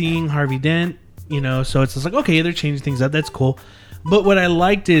 is seeing Harvey Dent. You know, so it's just like, okay, they're changing things up. That's cool. But what I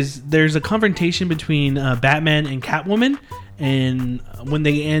liked is there's a confrontation between Batman and Catwoman, and when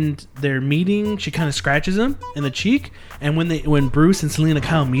they end their meeting, she kind of scratches him in the cheek. And when Bruce and Selena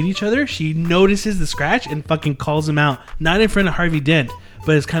Kyle meet each other, she notices the scratch and fucking calls him out, not in front of Harvey Dent,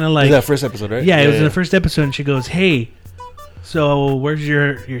 but it's kind of like, it was that first episode, right? Yeah, it was in the first episode, and she goes, "Hey, so where's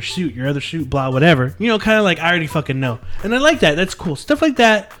your suit, your other suit, blah, whatever." You know, kind of like, I already fucking know. And I like that. That's cool. Stuff like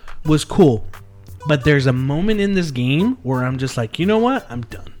that was cool. But there's a moment in this game where I'm just like, you know what? I'm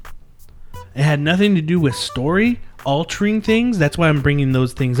done. It had nothing to do with story, altering things. That's why I'm bringing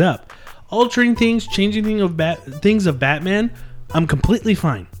those things up. Altering things, changing things of Batman, I'm completely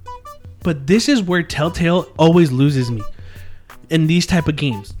fine. But this is where Telltale always loses me in these type of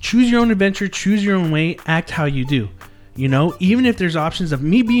games. Choose your own adventure, choose your own way, act how you do. You know, even if there's options of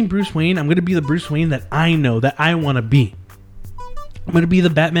me being Bruce Wayne, I'm going to be the Bruce Wayne that I know, that I want to be. I'm going to be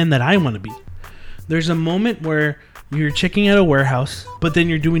the Batman that I want to be. There's a moment where you're checking out a warehouse, but then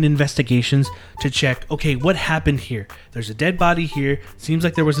you're doing investigations to check, okay, what happened here? There's a dead body here. Seems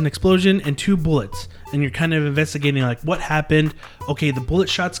like there was an explosion and 2 bullets. And you're kind of investigating, like, what happened? Okay, the bullet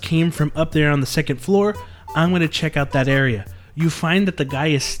shots came from up there on the 2nd floor. I'm going to check out that area. You find that the guy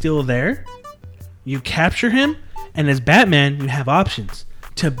is still there. You capture him, And as Batman, you have options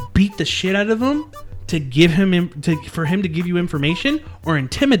to beat the shit out of him, to give him for him to give you information, or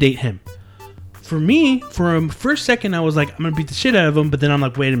intimidate him. For me, for a first second, I was like, I'm gonna beat the shit out of him, but then I'm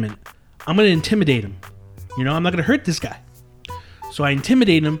like, wait a minute, I'm gonna intimidate him. You know, I'm not gonna hurt this guy. So I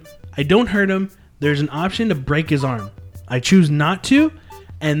intimidate him. I don't hurt him. There's an option to break his arm. I choose not to,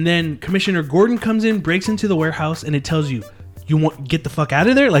 and then Commissioner Gordon comes in, breaks into the warehouse, and it tells you, you want get the fuck out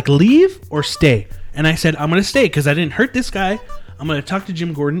of there, like leave or stay. And I said, I'm gonna stay because I didn't hurt this guy. I'm gonna talk to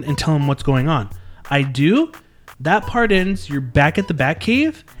Jim Gordon and tell him what's going on. I do. That part ends. You're back at the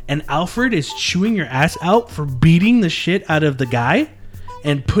Batcave, and Alfred is chewing your ass out for beating the shit out of the guy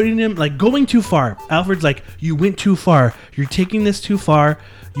and putting him, like, going too far. Alfred's like, you went too far. You're taking this too far.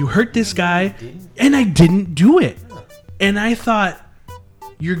 You hurt this guy, and I didn't do it. And I thought,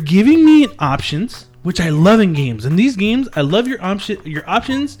 you're giving me options, which I love in games. In these games, I love your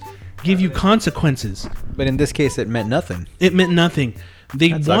options give you consequences. But in this case, it meant nothing. It meant nothing.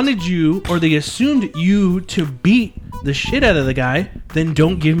 They wanted you, or they assumed you to beat the shit out of the guy, then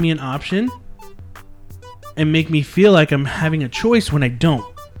don't give me an option and make me feel like I'm having a choice when I don't.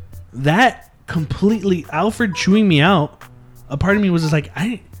 That completely, Alfred chewing me out, a part of me was just like,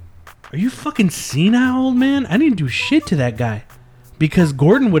 are you fucking senile, old man? I didn't do shit to that guy. Because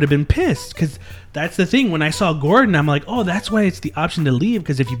Gordon would have been pissed. Because that's the thing. When I saw Gordon, I'm like, oh, that's why it's the option to leave.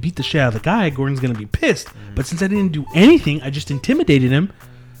 Because if you beat the shit out of the guy, Gordon's going to be pissed. But since I didn't do anything, I just intimidated him.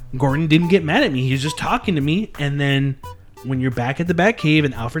 Gordon didn't get mad at me. He was just talking to me. And then when you're back at the Batcave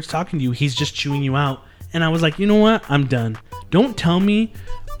and Alfred's talking to you, he's just chewing you out. And I was like, you know what? I'm done. Don't tell me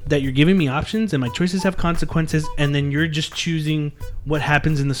that you're giving me options and my choices have consequences, and then you're just choosing what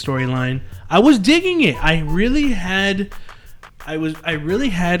happens in the storyline. I was digging it. I really had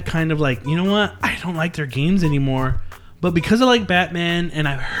kind of like, you know what? I don't like their games anymore. But because I like Batman and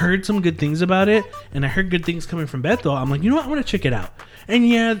I've heard some good things about it, and I heard good things coming from Bethel, I'm like, you know what? I want to check it out. And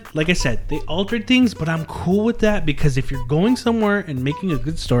yeah, like I said, they altered things, but I'm cool with that because if you're going somewhere and making a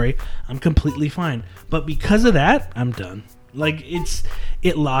good story, I'm completely fine. But because of that, I'm done. Like,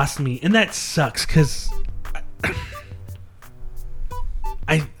 it lost me, and that sucks because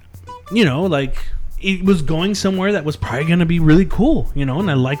I you know, like, it was going somewhere that was probably going to be really cool, you know, and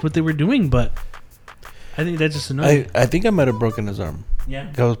I liked what they were doing, but I think that's just annoying. I think I might have broken his arm.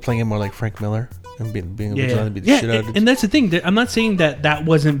 Yeah. I was playing it more like Frank Miller and being able to beat the yeah, shit out of it. And that's the thing. I'm not saying that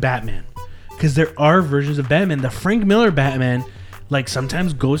wasn't Batman, because there are versions of Batman. The Frank Miller Batman, like,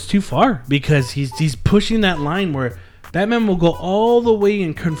 sometimes goes too far because he's pushing that line where Batman will go all the way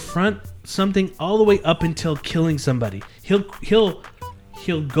and confront something all the way up until killing somebody. He'll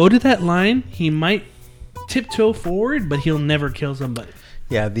go to that line. He might tiptoe forward, but he'll never kill somebody.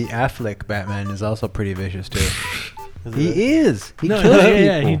 Yeah, the Affleck Batman is also pretty vicious too. He is. He kills yeah, people.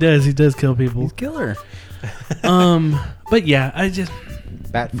 yeah, he does. He does kill people. He's killer. But yeah, I just,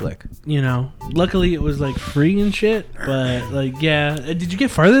 Batflick. you know, luckily it was like free and shit. But like, yeah, did you get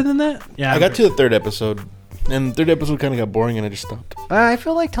farther than that? Yeah, I got to the third episode, and the third episode kind of got boring, and I just stopped. I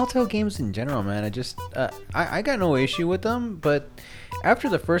feel like Telltale games in general, man. I just, I got no issue with them, but after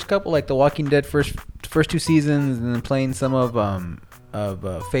the first couple, like The Walking Dead first 2 seasons, and then playing some of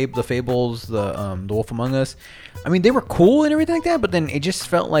the Fables, the Wolf Among Us. I mean, they were cool and everything like that, but then it just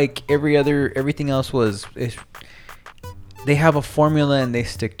felt like everything else was. They have a formula and they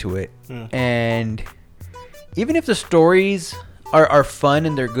stick to it, and even if the stories are fun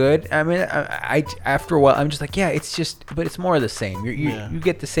and they're good, I mean, I after a while I'm just like, yeah, it's just, but it's more of the same. You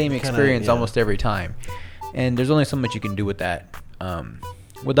get the same experience almost every time, and there's only so much you can do with that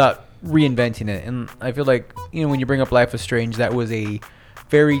without reinventing it. And I feel like, you know, when you bring up Life is Strange, that was a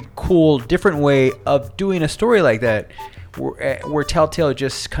very cool, different way of doing a story like that, where Telltale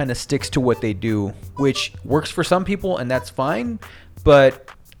just kind of sticks to what they do, which works for some people, and that's fine. But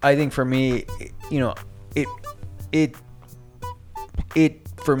I think for me, you know, it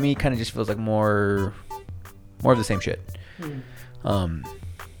for me kind of just feels like more of the same shit.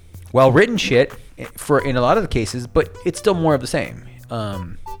 Well written shit in a lot of the cases, but it's still more of the same.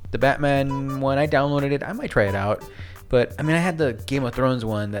 The Batman one, I downloaded it. I might try it out. But, I mean, I had the Game of Thrones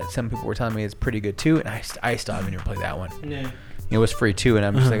one that some people were telling me is pretty good, too. And I still haven't even played that one. Yeah. It was free, too. And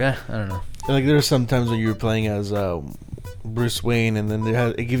I'm just like, I don't know. Like, there were some times when you were playing as Bruce Wayne, and then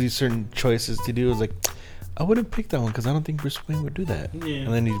it gives you certain choices to do. It was like, I wouldn't pick that one because I don't think Bruce Wayne would do that. Yeah.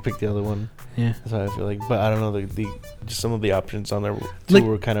 And then you pick the other one. Yeah. That's how I feel like. But I don't know, just some of the options on there like,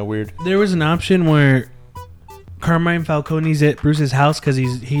 were kind of weird. There was an option where Carmine Falcone's at Bruce's house because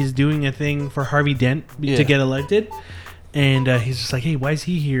he's doing a thing for Harvey Dent to get elected. And he's just like, hey, why is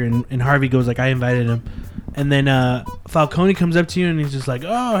he here? And Harvey goes like, I invited him. And then Falcone comes up to you and he's just like,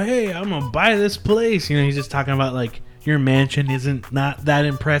 "Oh, hey, I'm gonna buy this place." You know, he's just talking about like your mansion isn't not that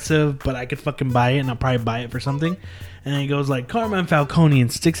impressive, but I could fucking buy it and I'll probably buy it for something. And then he goes like Carmine Falcone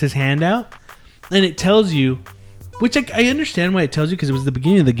and sticks his hand out, and it tells you, which I understand why it tells you because it was the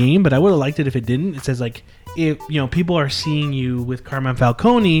beginning of the game, but I would have liked it if it didn't. It says like, if people are seeing you with Carmine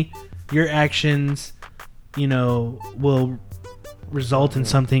Falcone, your actions, will result in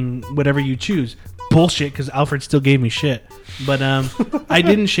something, whatever you choose. Bullshit, because Alfred still gave me shit. But I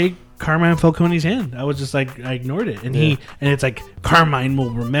didn't shake Carmine Falcone's hand. I was just like, I ignored it. And and it's like, Carmine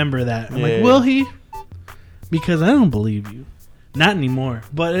will remember that. I'm like, will he? Because I don't believe you. Not anymore.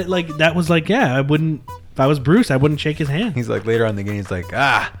 But that was like, yeah, I wouldn't, if I was Bruce, I wouldn't shake his hand. He's like, later on in the game, he's like,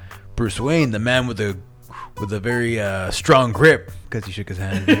 Bruce Wayne, the man with a very strong grip, because he shook his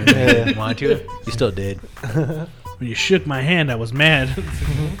hand. You didn't want to? You still did. When you shook my hand, I was mad.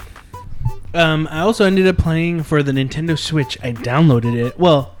 I also ended up playing for the Nintendo Switch. I downloaded it.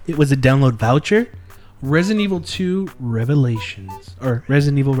 Well, it was a download voucher. Resident Evil 2 Revelations, or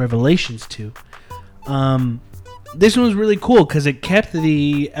Resident Evil Revelations 2. This one was really cool because it kept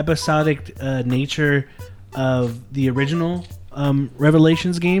the episodic nature of the original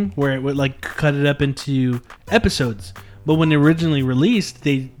Revelations game, where it would like cut it up into episodes. But when they originally released,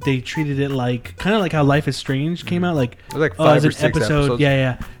 they treated it like kind of like how Life is Strange came out, like it was like 5 or 6 episodes.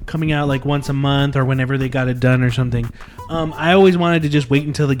 Yeah, coming out like once a month or whenever they got it done or something. I always wanted to just wait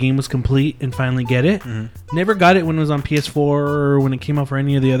until the game was complete and finally get it. Never got it when it was on PS4 or when it came out for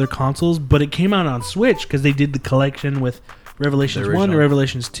any of the other consoles, but it came out on Switch because they did the collection with Revelations 1 and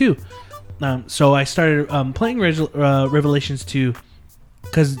Revelations 2. So I started playing Revelations 2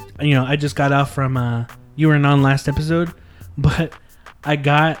 because I just got off from you were on last episode, but I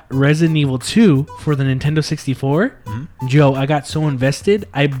got Resident Evil 2 for the Nintendo 64. Joe, I got so invested,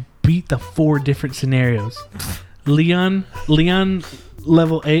 I beat the 4 different scenarios. Leon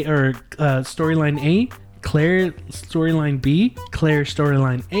level A or storyline A, Claire storyline B, Claire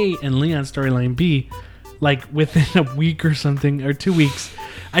storyline A, and Leon storyline B, like within a week or something, or 2 weeks.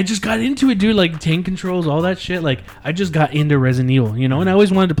 I just got into it, dude, like tank controls, all that shit. Like, I just got into Resident Evil, and I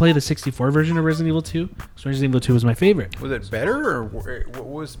always wanted to play the 64 version of Resident Evil 2. So Resident Evil 2 was my favorite. Was it better, or what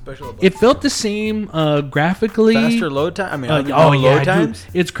was special about it? It felt the same graphically. Faster load time? I mean, load times?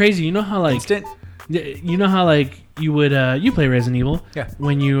 Dude, it's crazy. You know how, like... Instant? You know how, like, you would... you play Resident Evil. Yeah.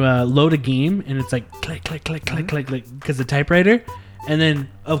 When you load a game, and it's like, click, click, click, click, click, click, because the typewriter... And then,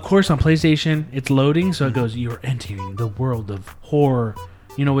 of course, on PlayStation, it's loading, so it goes, you're entering the world of horror.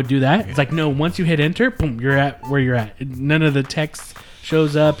 Would do that. It's like, no, once you hit enter, boom, you're at where you're at. None of the text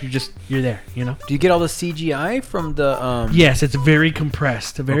shows up. You're there, Do you get all the CGI from the... Yes, it's very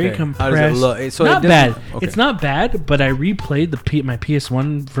compressed. Compressed. How does it look? So not bad. Okay. It's not bad, but I replayed my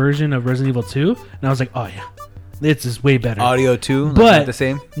PS1 version of Resident Evil 2, and I was like, oh, yeah. This is way better. Audio too? But not the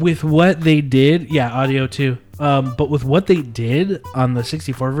same? With what they did, yeah, audio too. But with what they did on the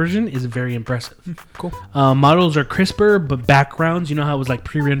 64 version is very impressive. Cool. Models are crisper, but backgrounds, you know how it was like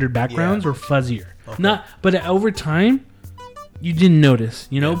pre-rendered backgrounds, were fuzzier. Okay. But over time, you didn't notice.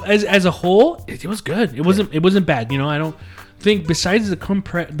 As a whole, it was good. It wasn't bad. I don't think besides the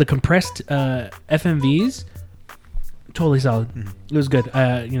compressed FMVs. Totally solid. It was good.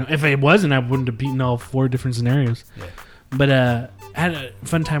 If it wasn't, I wouldn't have beaten all 4 different scenarios. Yeah. But I had a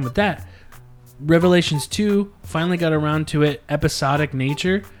fun time with that. Revelations 2 finally got around to it. Episodic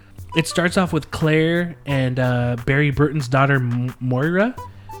nature. It starts off with Claire and Barry Burton's daughter Moira.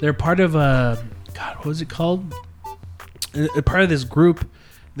 They're part of what was it called? A part of this group.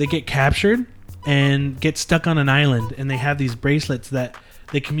 They get captured and get stuck on an island, and they have these bracelets that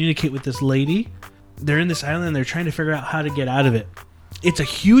they communicate with this lady. They're in this island and they're trying to figure out how to get out of it. It's a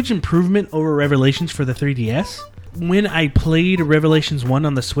huge improvement over Revelations for the 3DS. When I played Revelations 1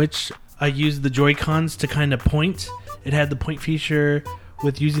 on the Switch, I used the Joy-Cons to kind of point. It had the point feature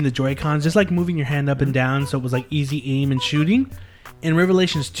with using the Joy-Cons, just like moving your hand up and down, so it was like easy aim and shooting. In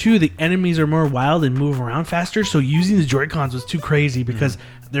Revelations 2, the enemies are more wild and move around faster, so using the Joy-Cons was too crazy because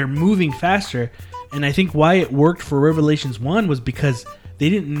they're moving faster. And I think why it worked for Revelations 1 was because they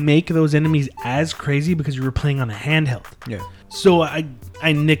didn't make those enemies as crazy because you were playing on a handheld. Yeah. So I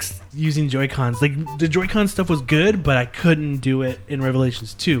nixed using Joy-Cons. Like, the Joy-Con stuff was good, but I couldn't do it in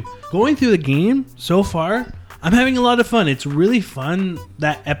Revelations 2. Going through the game so far, I'm having a lot of fun. It's really fun,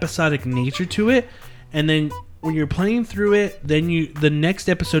 that episodic nature to it. And then when you're playing through it, then the next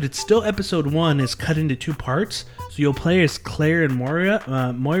episode, it's still episode 1, is cut into 2 parts. So you'll play as Claire and Moira,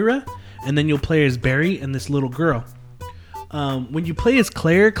 and then you'll play as Barry and this little girl. When you play as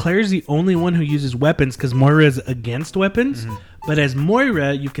Claire's the only one who uses weapons because Moira is against weapons. But as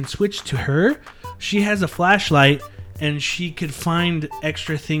Moira, you can switch to her. she has a flashlight and she could find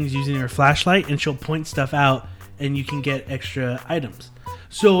extra things using her flashlight, and she'll point stuff out and you can get extra items.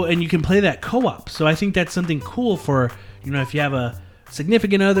 So, and you can play that co-op. So I think that's something cool for, if you have a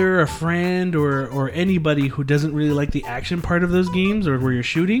significant other, a friend, or anybody who doesn't really like the action part of those games or where you're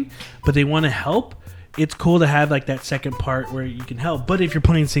shooting, but they want to help. It's cool to have like that second part where you can help. But if you're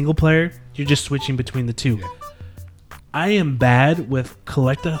playing single player, you're just switching between the two. Yeah. I am bad with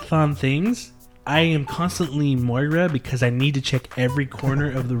collect-a-thon things. I am constantly Moira because I need to check every corner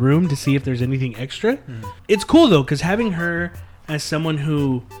of the room to see if there's anything extra. It's cool though, because having her as someone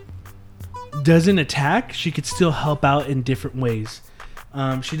who doesn't attack, she could still help out in different ways.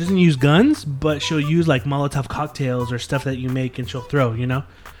 She doesn't use guns, but she'll use like Molotov cocktails or stuff that you make and she'll throw,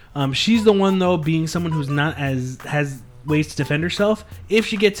 She's the one though, being someone who's not has ways to defend herself. If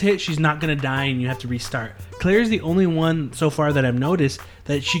she gets hit, she's not going to die and you have to restart. Claire's the only one so far that I've noticed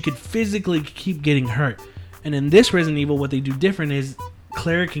that she could physically keep getting hurt. And in this Resident Evil, what they do different is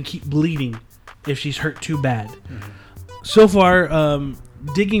Claire can keep bleeding if she's hurt too bad. So far,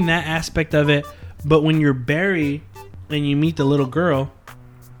 digging that aspect of it. But when you're Barry and you meet the little girl,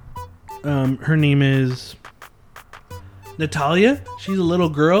 her name is Natalia. She's a little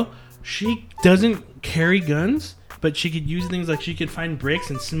girl. She doesn't carry guns, but she could use things like she could find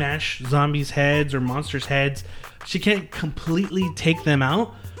bricks and smash zombies' heads or monsters' heads. She can't completely take them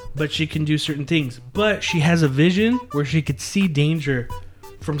out, but she can do certain things. But she has a vision where she could see danger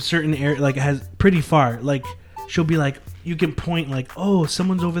from certain areas, like it has pretty far. Like she'll be like, you can point like, oh,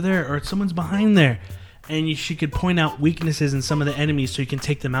 someone's over there or someone's behind there. And she could point out weaknesses in some of the enemies so you can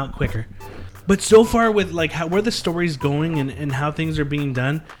take them out quicker. But so far with like where the story's going and how things are being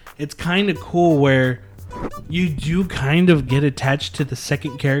done, it's kind of cool where you do kind of get attached to the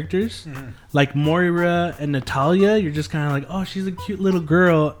second characters. Like Moira and Natalia, you're just kind of like, oh, she's a cute little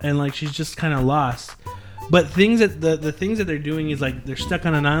girl, and like she's just kind of lost. But things that the things that they're doing is like they're stuck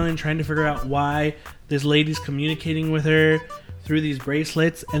on an island trying to figure out why this lady's communicating with her through these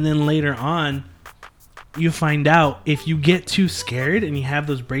bracelets, and then later on you find out if you get too scared and you have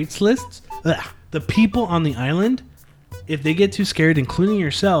those bracelets, the people on the island, if they get too scared, including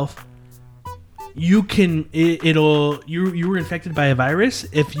yourself, you were infected by a virus.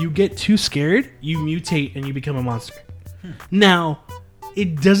 If you get too scared, you mutate and you become a monster. Now,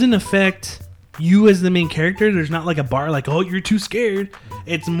 it doesn't affect you as the main character. There's not like a bar like, oh, you're too scared.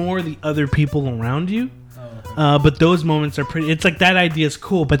 It's more the other people around you. But those moments are pretty. It's like that idea is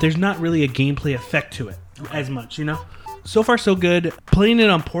cool, but there's not really a gameplay effect to it as much, So far, so good. Playing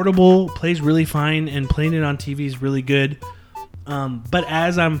it on portable plays really fine, and playing it on TV is really good. But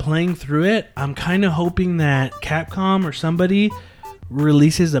as I'm playing through it, I'm kind of hoping that Capcom or somebody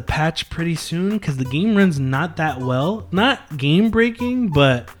releases a patch pretty soon, because the game runs not that well. Not game breaking,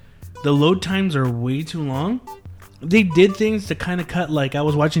 but the load times are way too long. They did things to kind of cut, like I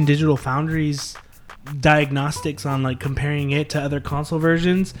was watching Digital Foundry's diagnostics on like comparing it to other console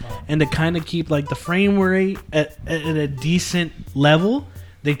versions, and to kind of keep like the frame rate at a decent level,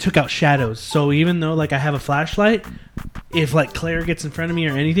 they took out shadows. So even though like I have a flashlight, if like Claire gets in front of me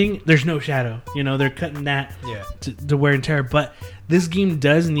or anything, there's no shadow. They're cutting that to wear and tear. But this game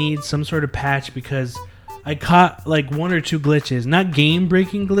does need some sort of patch, because I caught like one or two glitches, not game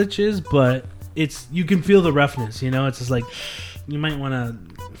breaking glitches, but you can feel the roughness. It's just like you might want to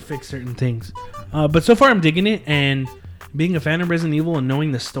fix certain things. But so far I'm digging it, and being a fan of Resident Evil and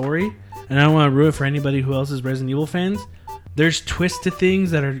knowing the story, and I don't want to ruin it for anybody who else is Resident Evil fans. There's twists to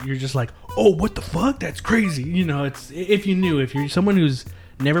things that you're just like, oh, what the fuck? That's crazy. It's if you're someone who's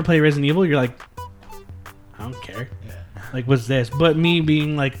never played Resident Evil, you're like, I don't care. Yeah. Like, what's this? But me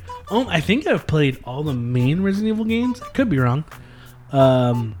being like, oh, I think I've played all the main Resident Evil games. I could be wrong.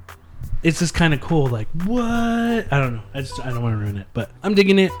 It's just kind of cool. Like, what? I don't know. I don't want to ruin it, but I'm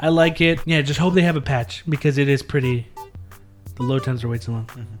digging it. I like it. Yeah, just hope they have a patch, because it is pretty. The load times are way too long.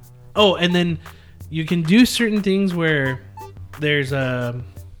 Mm-hmm. Oh, and then you can do certain things where there's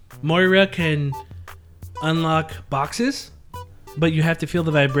Moira can unlock boxes, but you have to feel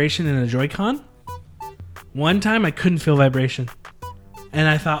the vibration in a Joy-Con. One time I couldn't feel vibration, and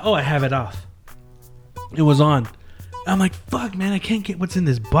I thought, oh, I have it off. It was on. I'm like, fuck, man, I can't get what's in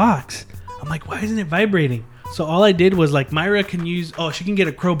this box. I'm like, why isn't it vibrating? So all I did was like, Moira can she can get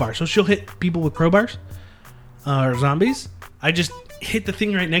a crowbar. So she'll hit people with crowbars or zombies. I just hit the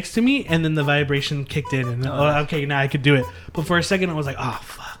thing right next to me, and then the vibration kicked in, and okay, now I could do it. But for a second I was like, oh,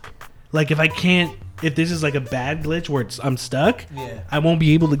 fuck. Like if this is like a bad glitch where I'm stuck, I won't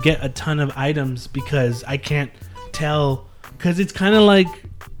be able to get a ton of items because I can't tell. Because it's kind of like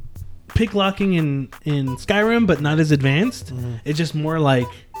pick locking in Skyrim, but not as advanced. It's just more like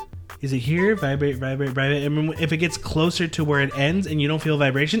Is it here? Vibrate, vibrate, vibrate. And when- if it gets closer to where it ends and you don't feel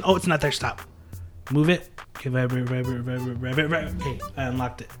vibration, oh, it's not there. Stop. Move it. Okay, vibrate, vibrate, vibrate, vibrate, vibrate. Okay, I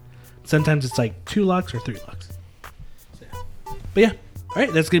unlocked it. Sometimes it's like 2 locks or 3 locks. So, yeah. But yeah, all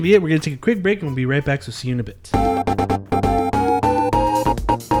right, that's gonna be it. We're gonna take a quick break and we'll be right back. So see you in a bit.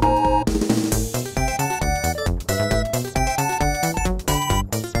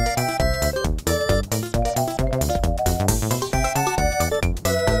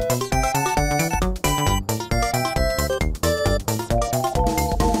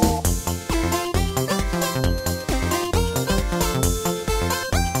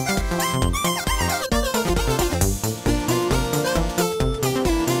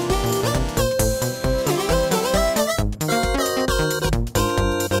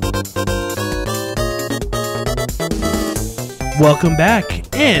 Welcome back,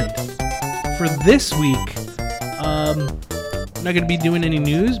 and for this week, I'm not gonna be doing any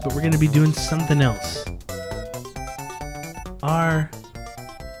news, but we're gonna be doing something else. Our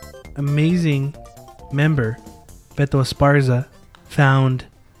amazing member, Beto Esparza, found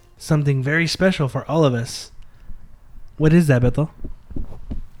something very special for all of us. What is that, Beto?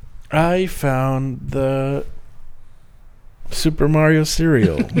 I found the Super Mario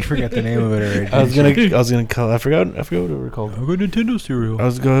cereal. You forgot the name of it already. I was gonna call. I forgot what it was called. I got Nintendo cereal.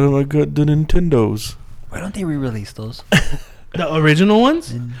 I got the Nintendos. Why don't they re-release those? The original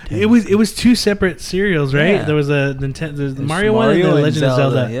ones? It was 2 separate cereals, right? Yeah. There was a Nintendo, the Mario one, and the Legend of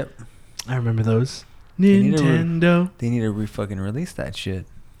Zelda. Yep. I remember those. need to Nintendo. They need to fucking release that shit.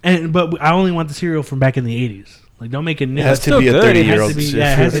 But I only want the cereal from back in the 80s. Like, don't make it new. It has to still be a good. It has 30-year-old. to be-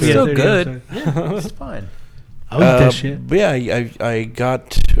 yeah, it has to It's be a still 30-year-old good. cereal. Yeah, it's fine. I'll eat that shit. But yeah, I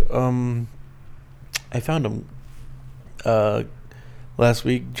got I found them last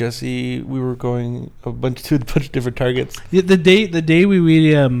week. Jesse, we were going to a bunch of different Targets. The day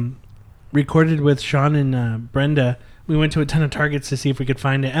we recorded with Sean and Brenda, we went to a ton of Targets to see if we could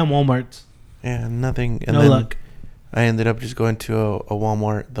find it, and Walmart's. And nothing. And No then luck. I ended up just going to a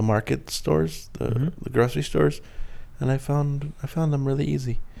Walmart, the market stores, the grocery stores, and I found them really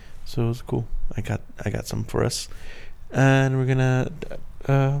easy. So it was cool. I got some for us, and we're gonna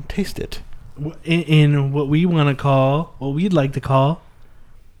taste it. In what we'd like to call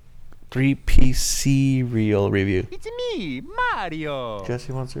 3-piece cereal review. It's me, Mario.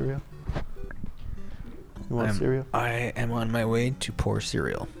 Jesse wants cereal. You want cereal? I am on my way to pour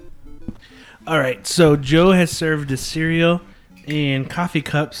cereal. All right, so Joe has served the cereal in coffee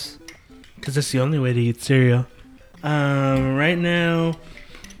cups because that's the only way to eat cereal. Right now,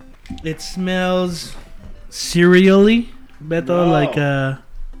 it smells cereally, Beto, like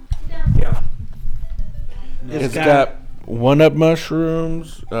It's got 1-Up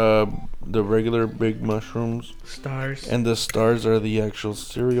mushrooms, the regular big mushrooms, stars. and the stars are the actual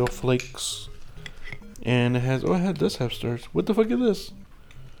cereal flakes. And it does have stars. What the fuck is this?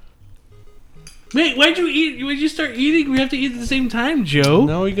 Wait, why'd you eat? Why'd you start eating? We have to eat at the same time, Joe.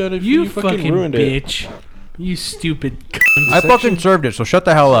 No, you fucking ruined bitch. You stupid cunt. I fucking served it, so shut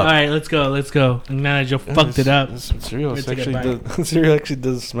the hell All up. right, let's go. And now Joe fucked it up. This cereal Let me take a actually does, cereal actually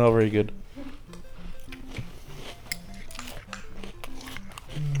does smell very good.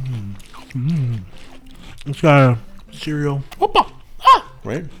 It's got a cereal.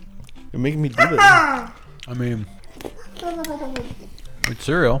 Right? You're making me do that. I mean, it's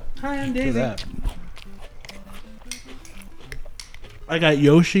cereal. Hi, I'm Do Daisy. that. I got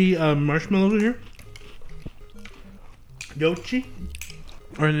Yoshi marshmallows here. Yoshi.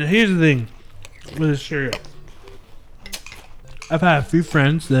 And here's the thing with this cereal. I've had a few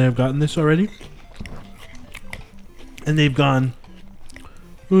friends that have gotten this already. And they've gone,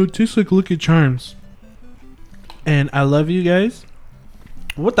 oh, it tastes like Lucky Charms. And I love you guys.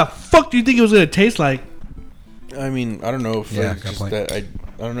 What the fuck do you think it was going to taste like? I mean, I don't know if Yeah, it's good just point. that I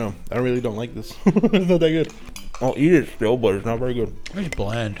don't know. I really don't like this. It's not that good. I'll eat it still, but it's not very good. It's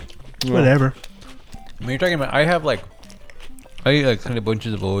bland. Whatever. I mean, you're talking about. I eat like kind of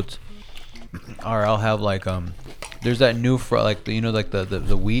bunches of oats, or I'll have like there's that new like the, like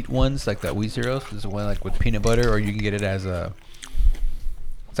the wheat ones, like that wheat cereals. There's one like with peanut butter, or you can get it as it's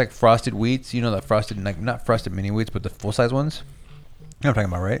like frosted wheats. You know that frosted, like not frosted mini wheats, but the full size ones. You know what I'm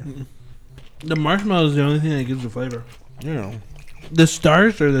talking about, right? The marshmallow is the only thing that gives the flavor. You know. The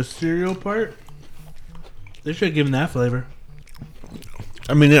stars or the cereal part, they should have given that flavor.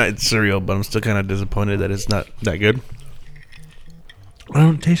 I mean, yeah, it's cereal, but I'm still kind of disappointed that it's not that good. I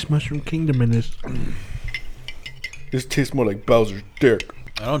don't taste Mushroom Kingdom in this. This tastes more like Bowser's dick.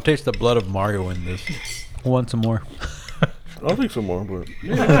 I don't taste the blood of Mario in this. I want some more. I'll take some more, but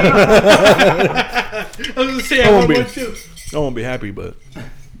I was gonna say I won't be happy, but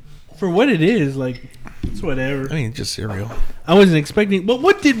For what it is, like, it's whatever. I mean, it's just cereal. I wasn't expecting. But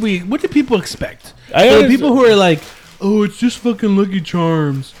what did people expect? I So honestly- people who are like, "Oh, it's just fucking Lucky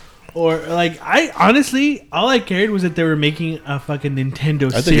Charms," or like, I honestly, all I cared was that they were making a fucking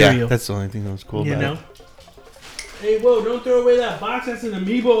Nintendo I think cereal. that's the only thing that was cool You about know. it. Hey, whoa! Don't throw away that box. That's an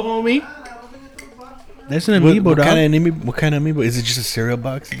amiibo, homie. That's an What, amiibo, what dog. kind of amiibo? Is it just a cereal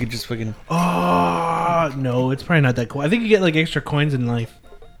box? You could just fucking. Oh no, it's probably not that cool. I think you get like extra coins in life.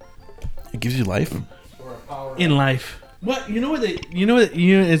 It gives you life. In life, what you know?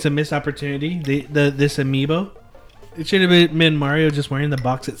 It's a missed opportunity. This amiibo, it should have been Mario just wearing the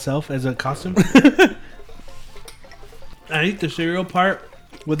box itself as a costume. I eat the cereal part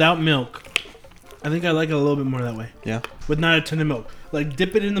without milk. I think I like it a little bit more that way, Yeah. with not a ton of milk. Like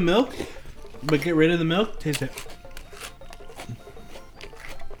dip it in the milk, but get rid of the milk. Taste it.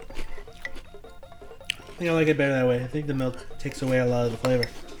 I think I like it better that way. I think the milk takes away a lot of the flavor.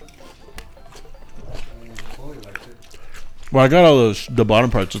 Well, I got all the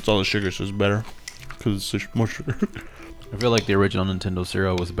bottom parts. It's all the sugar, so it's better because it's more sugar. I feel like the original Nintendo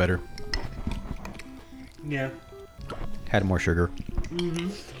cereal was better. Yeah. Had more sugar.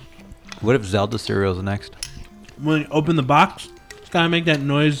 What if Zelda cereal is next? When you open the box, it's gotta make that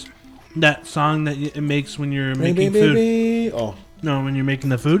noise, that song that it makes when you're making food. Oh, No, when you're making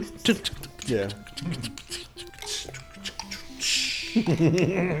the food. yeah.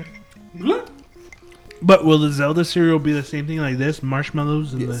 But will the Zelda cereal be the same thing like this?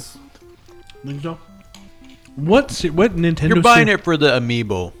 Marshmallows and Yes. the. Think so? What Nintendo? You're buying it for the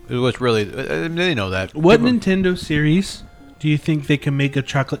amiibo. It was really. They know that. What People- Nintendo series do you think they can make a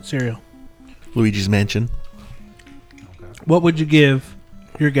chocolate cereal? Luigi's Mansion. What would you give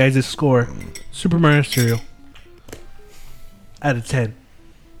your guys' score? Super Mario cereal. Out of 10.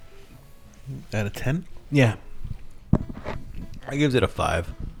 Out of 10? Yeah. I gives it a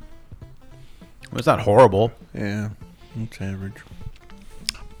 5. Well, it's not horrible. Yeah, it's average.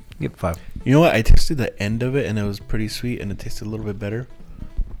 Give it 5. You know what? I tasted the end of it, and it was pretty sweet, and it tasted a little bit better.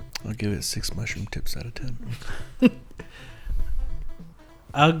 I'll give it 6 mushroom tips out of 10.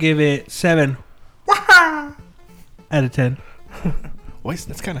 I'll give it 7. Out of 10. Why?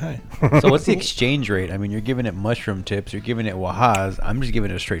 That's kind of high. So what's the exchange rate? I mean, you're giving it mushroom tips. You're giving it wahas. I'm just giving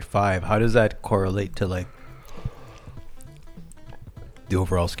it a straight 5. How does that correlate to like the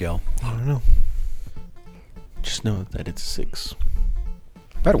overall scale? I don't know. Just know that it's 6.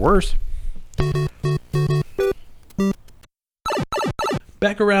 Better worse.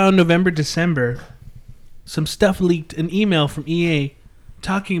 Back around November, December, some stuff leaked, an email from EA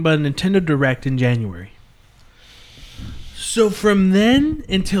talking about a Nintendo Direct in January. So from then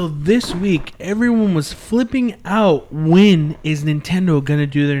until this week, everyone was flipping out. When is Nintendo going to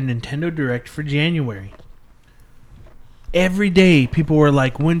do their Nintendo Direct for January? Every day, people were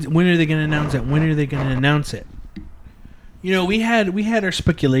like, when are they going to announce it? When are they going to announce it? You know, we had our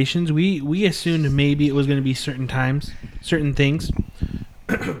speculations. We assumed maybe it was going to be certain times, certain things.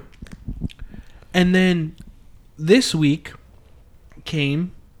 And then this week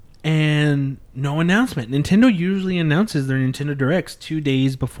came and no announcement. Nintendo usually announces their Nintendo Directs 2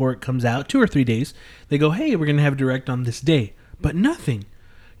 days before it comes out, 2 or 3 days. They go, hey, we're going to have a Direct on this day. But nothing.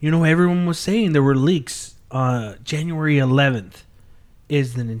 You know, everyone was saying there were leaks. January 11th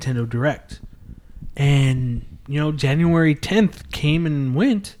is the Nintendo Direct. And, you know, January 10th came and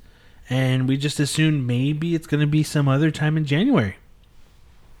went. And we just assumed maybe it's going to be some other time in January.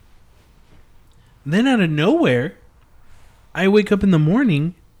 Then out of nowhere, I wake up in the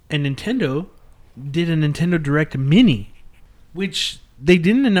morning and Nintendo did a Nintendo Direct Mini, which they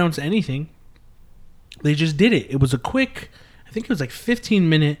didn't announce anything. They just did it. It was a quick, I think it was like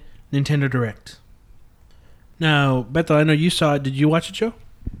 15-minute Nintendo Direct. Now, Beto, I know you saw it. Did you watch it, Joe?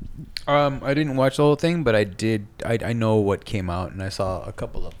 I didn't watch the whole thing, but I did. I know what came out, and I saw a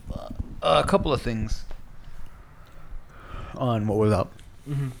couple of things on what was up.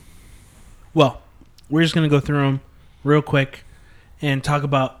 Well, we're just going to go through them real quick and talk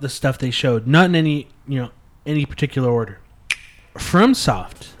about the stuff they showed. Not in any particular order.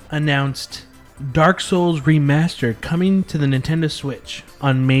 FromSoft announced Dark Souls Remastered coming to the Nintendo Switch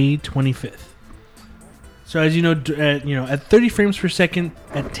on May 25th. So as you know, at 30 frames per second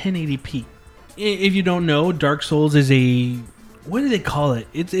at 1080p. If you don't know, Dark Souls is a, what do they call it?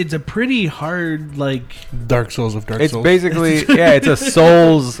 It's a pretty hard, like, Dark Souls of Dark It's Souls. basically it's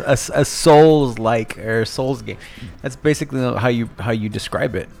a Souls like or Souls game. That's basically how you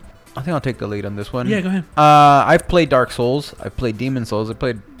describe it. I think I'll take the lead on this one. Yeah, go ahead. I've played Dark Souls. I've played Demon Souls. I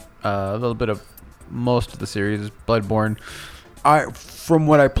played a little bit of most of the series. Bloodborne. From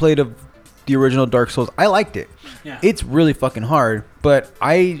what I played of the original Dark Souls. I liked it. Yeah. It's really fucking hard, but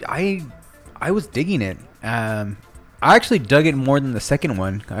I was digging it. I actually dug it more than the second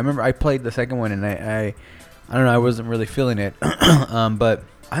one. I remember I played the second one and I don't know, I wasn't really feeling it. But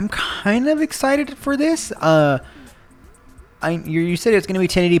I'm kind of excited for this. You said it's going to be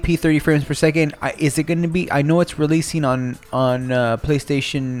 1080p 30 frames per second. Is it going to be? I know it's releasing on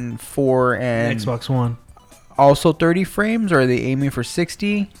PlayStation 4 and Xbox One. Also 30 frames, or are they aiming for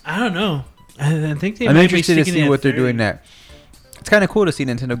 60? I don't know. I think they I'm might interested be to sticking see it what at they're 30. doing that. It's kind of cool to see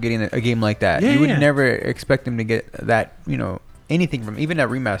Nintendo getting a game like that. Yeah, You would yeah. never expect them to get that, anything from even a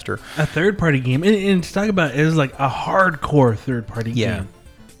remaster. A third-party game, and to talk about it is like a hardcore third-party Yeah.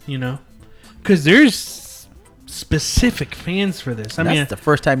 game. Because there's specific fans for this. I That's mean, the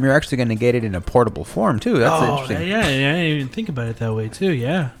first time you're actually going to get it in a portable form too. That's interesting. Yeah, I didn't even think about it that way too.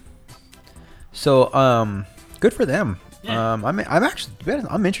 Yeah. So, good for them. Yeah. I'm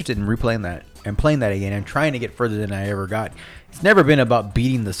interested in replaying that and playing that again and trying to get further than I ever got. It's never been about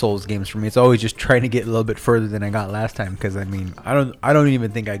beating the Souls games for me. It's always just trying to get a little bit further than I got last time. Because I don't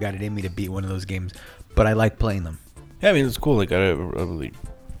even think I got it in me to beat one of those games, but I like playing them. Yeah, I mean it's cool. Like I really,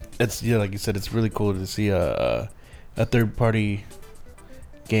 it's like you said, it's really cool to see a third party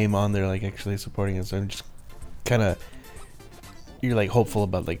game on there, like actually supporting it. So I'm just kind of, you're like hopeful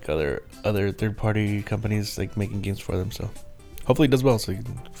about like other third party companies like making games for them. So hopefully it does well. So you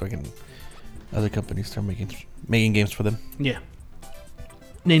can fucking other companies start making games for them. Yeah.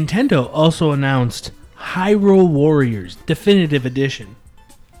 Nintendo also announced Hyrule Warriors Definitive Edition.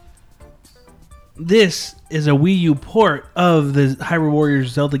 This is a Wii U port of the Hyrule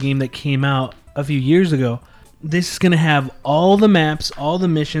Warriors Zelda game that came out a few years ago. This is going to have all the maps, all the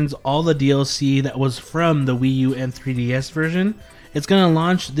missions, all the DLC that was from the Wii U and 3DS version. It's going to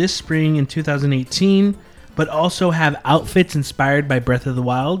launch this spring in 2018, but also have outfits inspired by Breath of the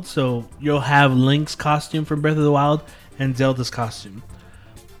Wild. So you'll have Link's costume from Breath of the Wild and Zelda's costume.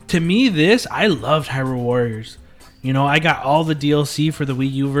 To me, I loved Hyrule Warriors. I got all the DLC for the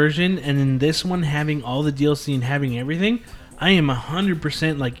Wii U version, and in this one, having all the DLC and having everything, I am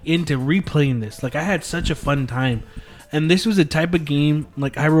 100% like into replaying this. Like, I had such a fun time. And this was a type of game,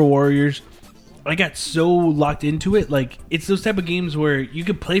 like Hyrule Warriors, I got so locked into it. Like, it's those type of games where you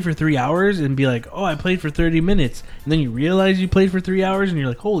could play for 3 hours and be like, oh, I played for 30 minutes. And then you realize you played for 3 hours and you're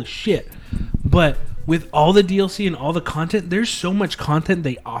like, holy shit. But with all the DLC and all the content, there's so much content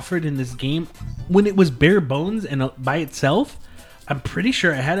they offered in this game. When it was bare bones and by itself, I'm pretty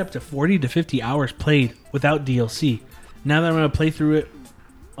sure I had up to 40 to 50 hours played without DLC. Now that I'm going to play through it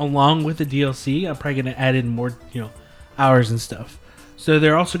along with the DLC, I'm probably going to add in more, hours and stuff. So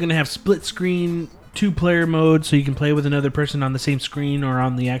they're also going to have split screen 2-player mode, so you can play with another person on the same screen or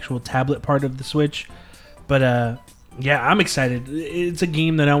on the actual tablet part of the Switch. But yeah, I'm excited. It's a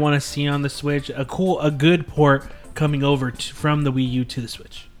game that I want to see on the Switch. A good port coming over from the Wii U to the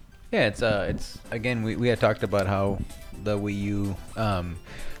Switch. Yeah, it's again, we had talked about how the Wii U, a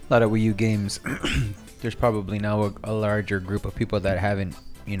lot of Wii U games, there's probably now a larger group of people that haven't,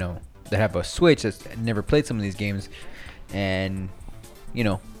 that have a Switch that's never played some of these games, and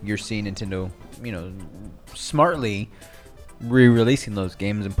you're seeing Nintendo, smartly re-releasing those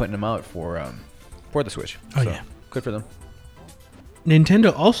games and putting them out for the Switch. Oh, So, yeah. good for them.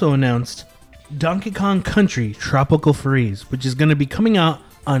 Nintendo also announced Donkey Kong Country Tropical Freeze, which is going to be coming out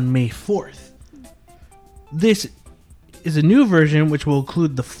on May 4th. This is a new version which will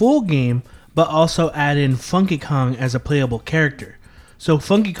include the full game, but also add in Funky Kong as a playable character. So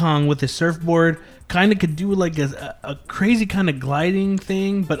Funky Kong with his surfboard kind of could do like a crazy kind of gliding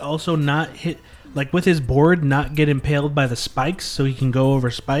thing, but also not hit, like with his board, not get impaled by the spikes, so he can go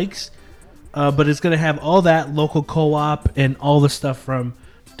over spikes. But it's going to have all that local co-op and all the stuff from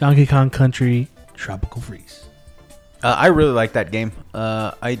Donkey Kong Country Tropical Freeze. I really like that game.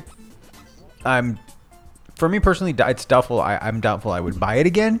 I'm for me personally, it's doubtful. I'm doubtful I would buy it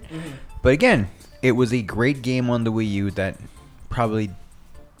again. Mm-hmm. But again, it was a great game on the Wii U that probably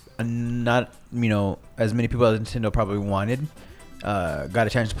not as many people as Nintendo probably wanted got a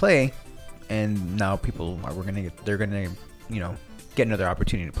chance to play, and now people they're gonna get another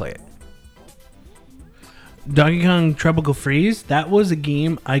opportunity to play it. Donkey Kong Tropical Freeze, that was a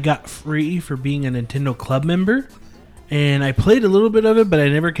game I got free for being a Nintendo Club member, and I played a little bit of it, but I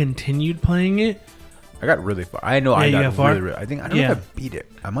never continued playing it. I got really far. I know Yeah, I you got got far? really, really. I don't know if I beat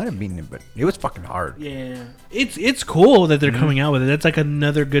it. I might have beaten it, but it was fucking hard. Yeah, it's cool that they're coming out with it. That's like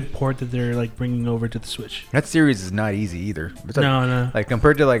another good port that they're like bringing over to the Switch. That series is not easy either. It's No. Like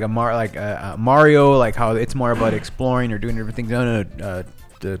compared to like Mario, like how it's more about exploring or doing everything. No.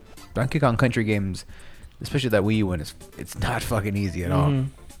 The Donkey Kong Country games, especially that Wii U one, it's not fucking easy at all.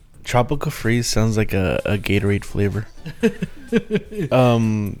 Tropical Freeze sounds like a Gatorade flavor.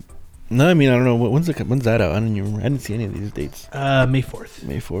 No, I mean I don't know when's that out. I don't even remember. I didn't see any of these dates. May 4th.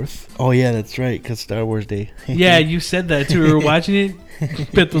 May 4th. Oh yeah, that's right. Cause Star Wars Day. Yeah, you said that too. We were watching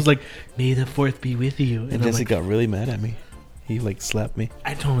it. Beth was like, "May the 4th be with you," And I'm Jesse like, got really mad at me. He like slapped me.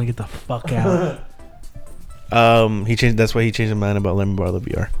 I told him to get the fuck out. He changed. That's why he changed his mind about letting me borrow the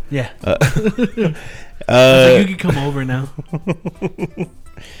VR. Yeah. I was like, you can come over now.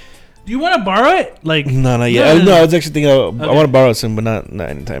 Do you want to borrow it? Like, No, not yet. I was actually thinking I want to borrow it soon, but not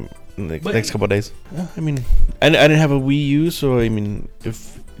anytime. In the next couple of days. I mean, I didn't have a Wii U, so I mean,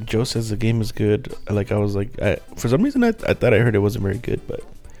 if Joe says the game is good, for some reason I thought I heard it wasn't very good, but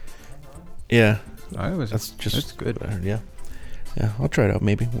yeah, that's good. what I heard, yeah, I'll try it out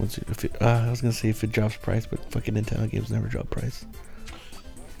maybe once. I was gonna say if it drops price, but fucking Nintendo games never drop price.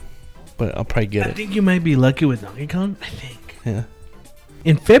 But I'll probably get it. I think you might be lucky with Donkey Kong. I think. Yeah.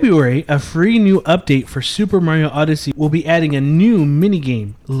 In February, a free new update for Super Mario Odyssey will be adding a new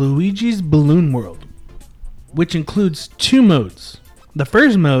minigame, Luigi's Balloon World, which includes 2 modes. The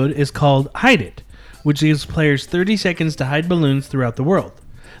first mode is called Hide It, which gives players 30 seconds to hide balloons throughout the world.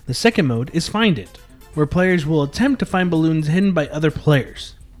 The second mode is Find It, where players will attempt to find balloons hidden by other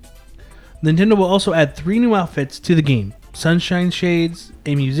players. Nintendo will also add 3 new outfits to the game: sunshine shades,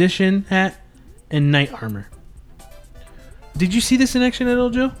 a musician hat, and knight armor. Did you see this in action at all,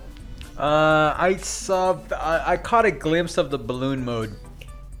 Joe? I saw. I caught a glimpse of the balloon mode.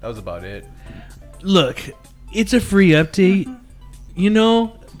 That was about it. Look, it's a free update, you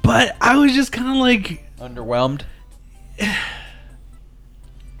know, but I was just kind of like Underwhelmed.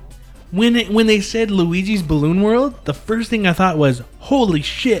 when they said Luigi's Balloon World, the first thing I thought was, holy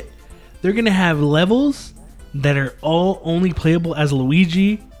shit, they're gonna have levels that are all only playable as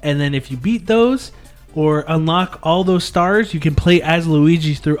Luigi, and then if you beat those or unlock all those stars, you can play as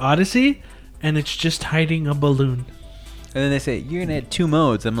Luigi through Odyssey, and it's just hiding a balloon. And then they say you're gonna add 2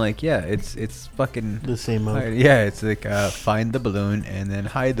 modes. I'm like, yeah, it's fucking The same mode. Yeah, it's like find the balloon and then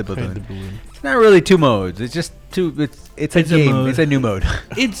hide the balloon. Hide the balloon. It's not really 2 modes. It's just 2. It's a game. mode. It's a new mode.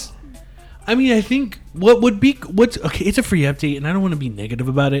 I mean, I think okay, it's a free update, and I don't want to be negative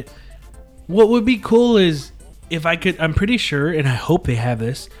about it. What would be cool is if I could, I'm pretty sure, and I hope they have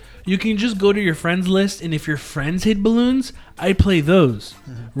this, you can just go to your friends list, and if your friends hid balloons, I'd play those.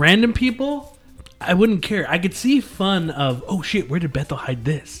 Random people, I wouldn't care. I could see fun of, oh shit, where did Bethel hide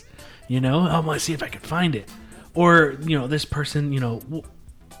this? You know, I want to see if I could find it. Or, you know, this person, you know,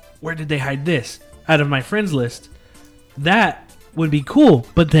 where did they hide this? Out of my friends list. That would be cool,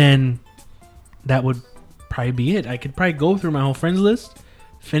 but then that would probably be it. I could probably go through my whole friends list,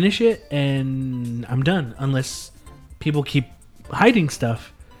 finish it, and I'm done. Unless people keep hiding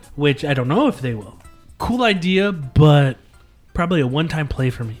stuff, which I don't know if they will. Cool idea, but probably a one-time play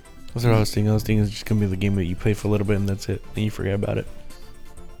for me. That's what I was thinking. I was thinking it's just gonna be the game that you play for a little bit and that's it, and you forget about it.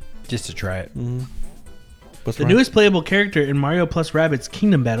 Just to try it. Mm-hmm. The newest playable character in Mario plus Rabbids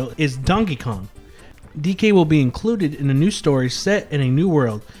Kingdom Battle is Donkey Kong. DK will be included in a new story set in a new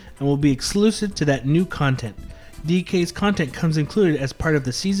world and will be exclusive to that new content. DK's content comes included as part of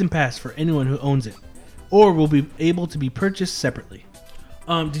the season pass for anyone who owns it, or will be able to be purchased separately.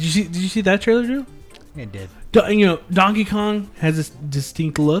 Did you see that trailer, Drew? It did. You know, Donkey Kong has this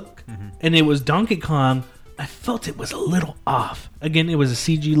distinct look, and it was Donkey Kong. I felt it was a little off. Again, it was a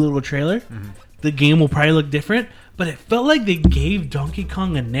CG little trailer. The game will probably look different, but it felt like they gave Donkey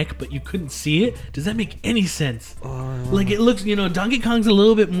Kong a neck, but you couldn't see it. Does that make any sense? Like, it looks, you know, Donkey Kong's a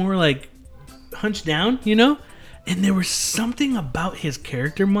little bit more like hunched down, you know? And there was something about his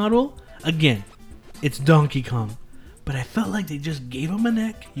character model. Again, it's Donkey Kong, but I felt like they just gave him a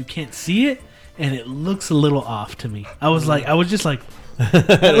neck. You can't see it, and it looks a little off to me. I was just like,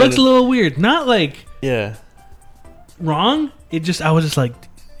 it looks a little weird. Not like wrong. I was just like,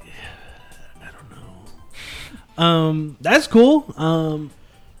 I don't know. That's cool.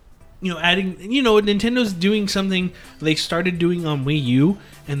 You know, adding, you know, Nintendo's doing something they started doing on Wii U,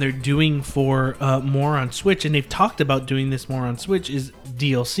 and they're doing for more on Switch, and they've talked about doing this more on Switch, is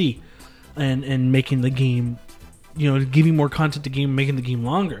DLC, and making the game, you know, giving more content to the game, making the game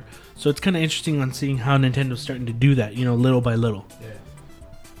longer. So it's kind of interesting on seeing how Nintendo's starting to do that, you know, little by little. Yeah.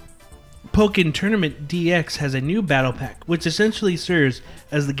 Pokken Tournament DX has a new battle pack, which essentially serves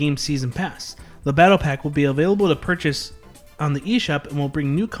as the game's season pass. The battle pack will be available to purchase on the eShop and will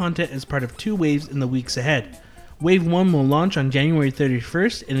bring new content as part of 2 waves in the weeks ahead. Wave 1 will launch on January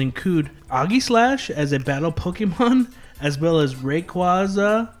 31st and include Aegislash as a battle Pokemon, as well as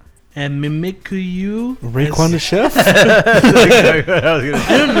Rayquaza and Mimikyu. Rayquan the chef?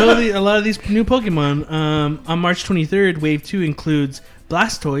 I don't know a lot of these new Pokemon. On March 23rd, Wave 2 includes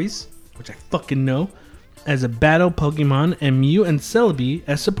Blastoise, which I fucking know, as a battle Pokemon, and Mew and Celebi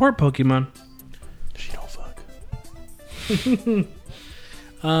as support Pokemon. She don't fuck.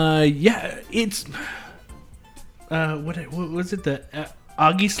 Yeah, it's what was it? The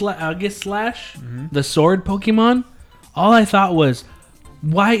Aegislash, the sword Pokemon. All I thought was,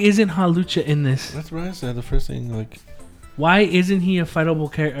 why isn't Hawlucha in this? That's what I said. The first thing, like, Why isn't he a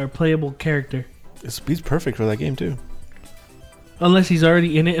fightable or playable character? he's perfect for that game too. Unless he's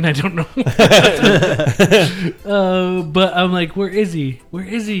already in it and I don't know. But I'm like, where is he? Where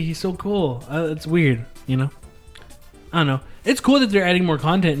is he? He's so cool. It's weird, you know? I don't know. It's cool that they're adding more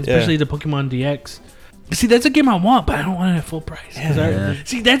content, especially the Pokemon DX. See, that's a game I want, but I don't want it at full price.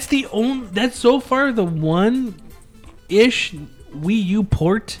 See, that's so far the one-ish Wii U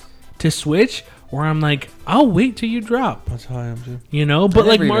port to Switch where I'm like, I'll wait till you drop. That's how I am too. You know? But I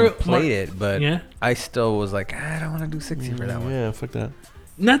like never even Mario played it, but yeah. I still was like, I don't want to do 60 for that one. Yeah, fuck that.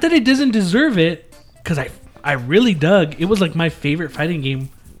 Not that it doesn't deserve it, because I really dug. It was like my favorite fighting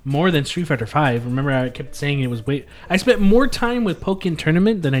game more than Street Fighter V. Remember, I kept saying it was I spent more time with Pokken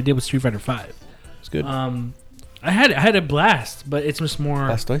Tournament than I did with Street Fighter V. It's good. I had a blast, but it's just more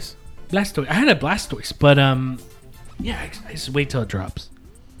Blastoise. Blastoise. I had a Blastoise, but yeah, I just wait till it drops.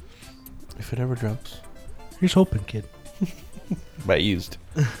 If it ever drops. Here's hoping, kid. But used.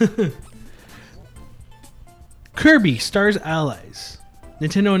 Kirby Stars Allies.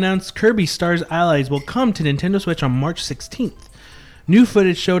 Nintendo announced Kirby Stars Allies will come to Nintendo Switch on March 16th. New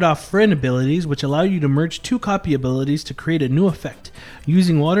footage showed off friend abilities, which allow you to merge two copy abilities to create a new effect.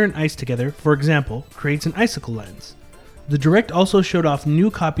 Using water and ice together, for example, creates an icicle lens. The Direct also showed off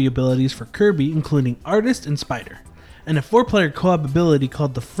new copy abilities for Kirby, including Artist and Spider, and a 4-player co-op ability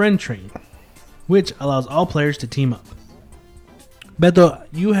called the Friend Train, which allows all players to team up. Beto,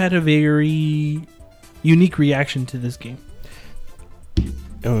 you had a very unique reaction to this game.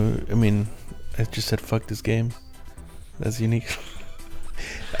 I mean, I just said fuck this game. That's unique.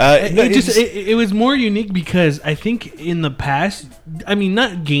 It was more unique because I think in the past, I mean,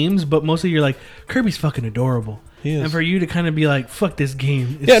 not games, but mostly you're like, Kirby's fucking adorable. He is. And for you to kind of be like, fuck this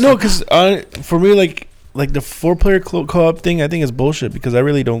game. Yeah, no, because for me, like the 4-player co-op thing, I think is bullshit because I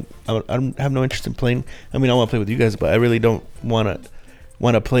really don't. I don't have no interest in playing. I mean, I want to play with you guys, but I really don't want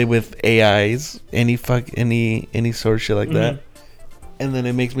to play with AIs, any sort of shit like that. And then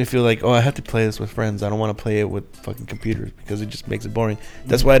it makes me feel like, oh, I have to play this with friends. I don't want to play it with fucking computers because it just makes it boring.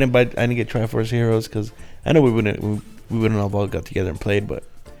 That's why I didn't get Triforce Heroes, because I know we wouldn't have all got together and played, but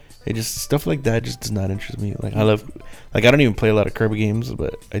it just stuff like that just does not interest me. Like I don't even play a lot of Kirby games,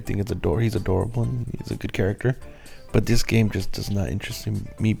 but I think he's adorable and he's a good character. But this game just does not interest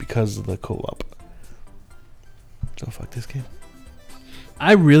me because of the co-op. So fuck this game.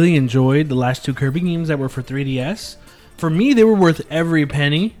 I really enjoyed the last two Kirby games that were for 3DS. For me, they were worth every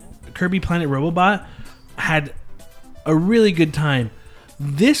penny. Kirby Planet Robobot had a really good time.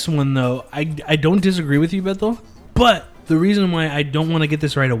 This one, though, I don't disagree with you, Beto. But the reason why I don't want to get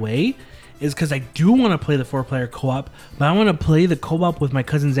this right away is because I do want to play the 4-player co-op, but I want to play the co-op with my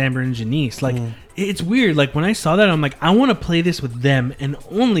cousins Amber and Janice. Like, it's weird. Like, when I saw that, I'm like, I want to play this with them and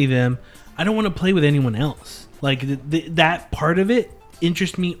only them. I don't want to play with anyone else. Like, that part of it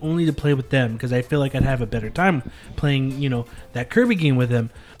interests me only to play with them because I feel like I'd have a better time playing, that Kirby game with them.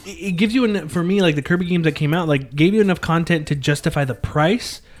 It gives you for me, like the Kirby games that came out, like gave you enough content to justify the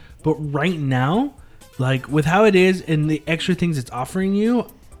price. But right now, like with how it is and the extra things it's offering you,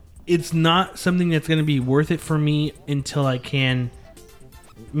 it's not something that's going to be worth it for me until I can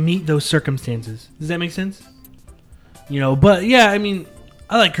meet those circumstances. Does that make sense? But yeah, I mean,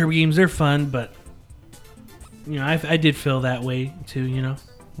 I like Kirby games. They're fun, but I did feel that way too,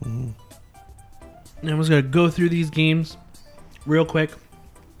 And I'm just going to go through these games real quick.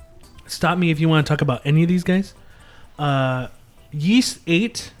 Stop me if you want to talk about any of these guys. Yeast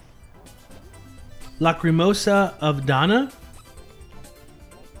 8, Lacrimosa of Dana,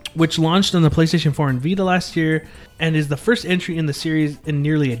 which launched on the PlayStation 4 and Vita last year and is the first entry in the series in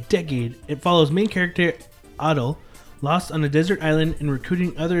nearly a decade. It follows main character Adol, lost on a desert island and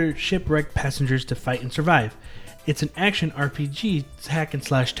recruiting other shipwrecked passengers to fight and survive. It's an action RPG hack and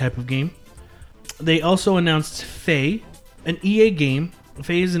slash type of game. They also announced Faye, an EA game.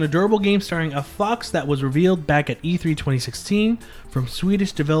 Faye is an adorable game starring a fox that was revealed back at E3 2016 from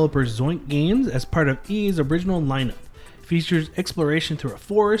Swedish developer Zoink Games as part of EA's original lineup. It features exploration through a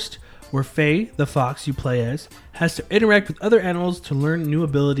forest where Faye, the fox you play as, has to interact with other animals to learn new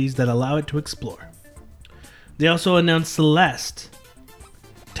abilities that allow it to explore. They also announced Celeste.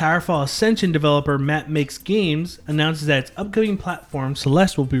 Towerfall Ascension developer Matt Makes Games announces that its upcoming platform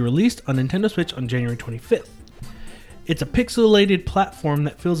Celeste will be released on Nintendo Switch on January 25th. It's a pixelated platform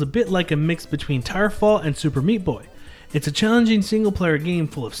that feels a bit like a mix between Towerfall and Super Meat Boy. It's a challenging single-player game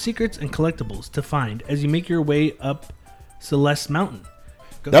full of secrets and collectibles to find as you make your way up Celeste Mountain.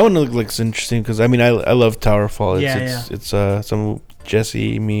 That one looks interesting because I mean I love Towerfall. It's some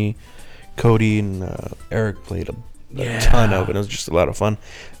Jesse, me, Cody, and Eric played a ton of it. It was just a lot of fun.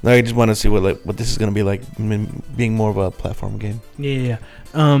 Now I just want to see what this is gonna be like, being more of a platform game. Yeah.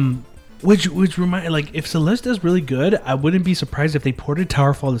 Which remind, like, if Celeste is really good, I wouldn't be surprised if they ported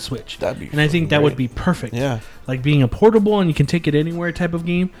Towerfall to Switch. That'd be and I think that great. would be perfect. Yeah. Like being a portable and you can take it anywhere type of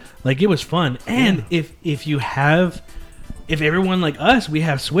game. Like, it was fun. And if everyone like us, we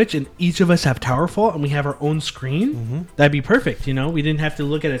have Switch and each of us have Towerfall and we have our own screen, that'd be perfect. You know, we didn't have to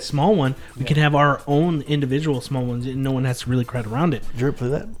look at a small one. We can have our own individual small ones and no one has to really crowd around it. Did you ever play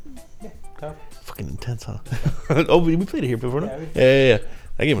that? Yeah. Fucking intense, huh? Oh, we played it here before, no? Yeah.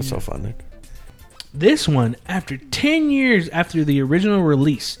 That game was so fun, dude. This one, after 10 years after the original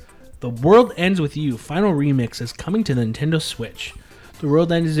release, The World Ends With You Final Remix is coming to the Nintendo Switch. The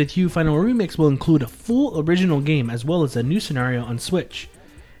World Ends With You Final Remix will include a full original game as well as a new scenario on Switch.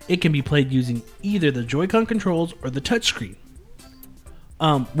 It can be played using either the Joy-Con controls or the touchscreen.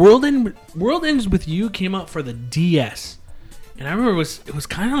 World Ends With You came out for the DS, and I remember it was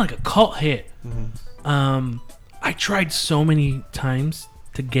kind of like a cult hit. I tried so many times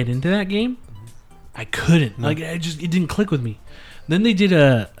to get into that game. I couldn't. Like, it didn't click with me. Then they did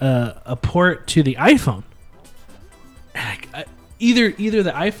a port to the iPhone. And either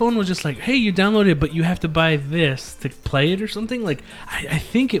the iPhone was just like, hey, you download it, but you have to buy this to play it or something. Like, I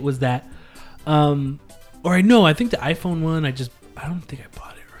think it was that. I think the iPhone one, I don't think I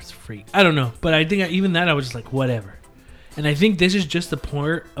bought it or it's free. I don't know. But I think even that I was just like, whatever. And I think this is just the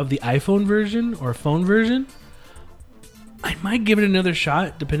port of the iPhone version or phone version. I might give it another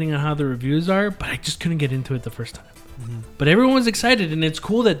shot depending on how the reviews are, but I just couldn't get into it the first time. But everyone was excited, and it's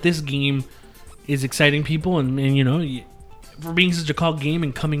cool that this game is exciting people, and you know, for being such a cult game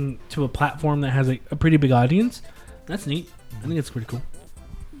and coming to a platform that has a pretty big audience, that's neat. I think it's pretty cool.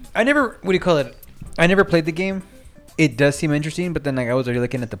 I never played the game. It does seem interesting, but then like I was already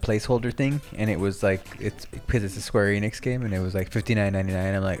looking at the placeholder thing, and it was like it's because it's a Square Enix game, and it was like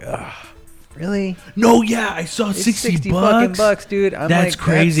 $59.99. I'm like, ugh. Really? No, yeah, I saw It's 60 fucking bucks, dude. I'm that's like,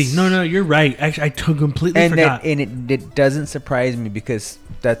 crazy. No, you're right. Actually, I completely forgot. It doesn't surprise me because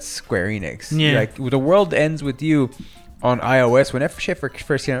that's Square Enix. Yeah. Like, The World Ends With You on iOS, when that shit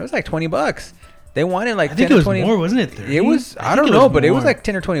first came out, it was like $20. They wanted like I think 10 it or was 20. more, wasn't it? 30? It was, I don't think know, but it was more. like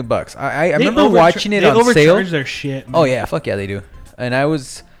 10 or $20. I remember watching it on sale. They overcharge their shit. Man. Oh yeah, fuck yeah, they do. And I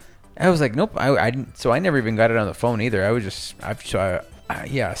was like, nope, I didn't. So I never even got it on the phone either. I was just,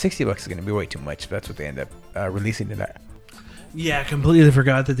 yeah, $60 is gonna be way too much. That's what they end up releasing to that. Yeah, I completely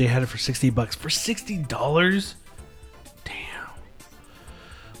forgot that they had it for $60. For $60? Damn.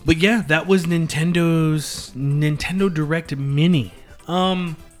 But yeah, that was Nintendo's Nintendo Direct Mini.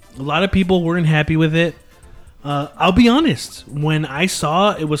 A lot of people weren't happy with it. I'll be honest. When I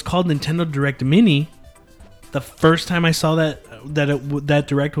saw it was called Nintendo Direct Mini, the first time I saw that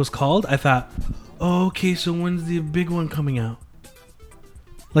Direct was called, I thought, oh, okay, so when's the big one coming out?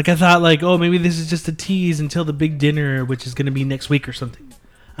 Like, I thought, like, oh, maybe this is just a tease until the big dinner, which is going to be next week or something.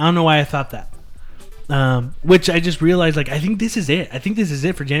 I don't know why I thought that. Which I just realized, like, I think this is it. I think this is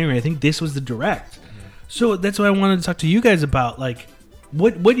it for January. I think this was the Direct. So that's what I wanted to talk to you guys about. Like,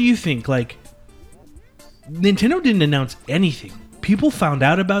 what do you think? Like, Nintendo didn't announce anything. People found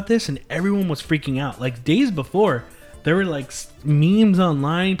out about this and everyone was freaking out. Like, days before, there were, like, memes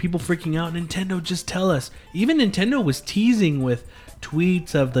online, people freaking out. Nintendo, just tell us. Even Nintendo was teasing with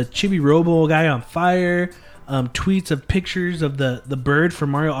tweets of the Chibi Robo guy on fire, tweets of pictures of the bird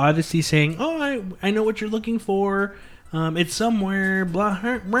from Mario Odyssey saying, oh, I know what you're looking for. It's somewhere, blah,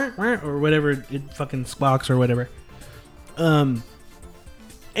 or whatever it fucking squawks or whatever. And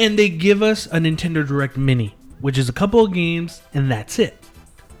they give us a Nintendo Direct Mini, which is a couple of games, and that's it.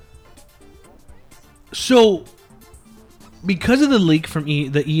 So, because of the leak from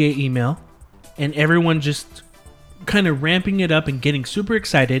the EA email, and everyone just kind of ramping it up and getting super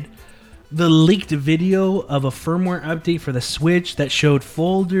excited, the leaked video of a firmware update for the Switch that showed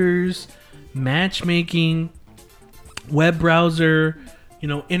folders, matchmaking, web browser,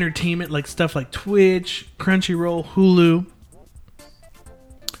 entertainment, like stuff like Twitch, Crunchyroll, Hulu,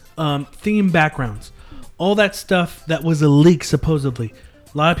 theme backgrounds, all that stuff that was a leak supposedly.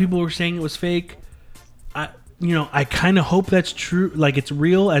 A lot of people were saying it was fake. I kind of hope that's true, like it's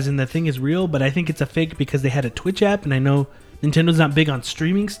real, as in the thing is real, but I think it's a fake because they had a Twitch app, and I know Nintendo's not big on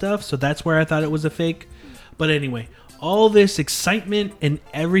streaming stuff, so that's where I thought it was a fake. But anyway, all this excitement and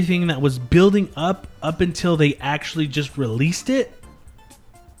everything that was building up until they actually just released it.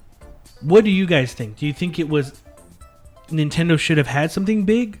 What do you guys think? Do you think it was Nintendo should have had something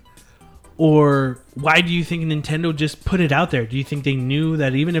big? Or why do you think Nintendo just put it out there? Do you think they knew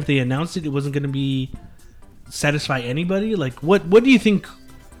that even if they announced it, it wasn't going to be satisfy anybody? Like, what do you think?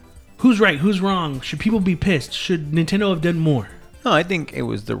 Who's right? Who's wrong? Should people be pissed? Should Nintendo have done more? No, I think it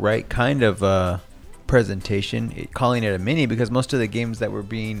was the right kind of presentation, calling it a mini, because most of the games that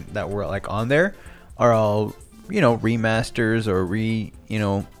were like on there are all, remasters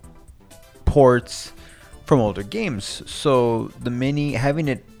or ports from older games. So the mini, having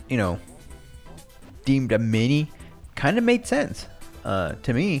it, deemed a mini, kind of made sense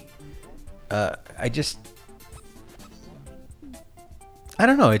to me. I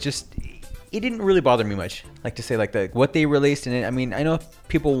don't know. It didn't really bother me much. Like to say, like what they released in it. I mean, I know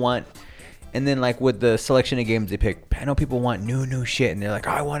people want, and then like with the selection of games they pick, I know people want new shit, and they're like,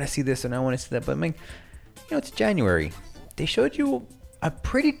 oh, I want to see this and I want to see that. But I mean, it's January. They showed you a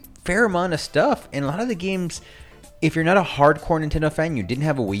pretty fair amount of stuff, and a lot of the games, if you're not a hardcore Nintendo fan, you didn't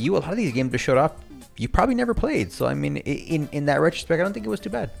have a Wii U, a lot of these games that showed off, you probably never played. So I mean, in that retrospect, I don't think it was too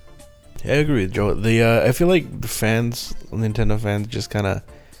bad. Yeah, I agree with Joe. I feel like the Nintendo fans, just kind of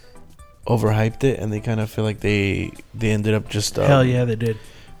overhyped it, and they kind of feel like they ended up just hell yeah, they did.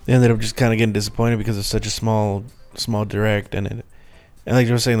 They ended up just kind of getting disappointed because it's such a small direct, and like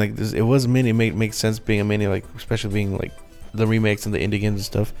you were saying, like this, it was mini. It makes sense being a mini, like especially being like the remakes and the indie games and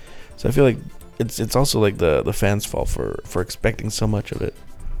stuff. So I feel like it's also like the fans' fault for expecting so much of it.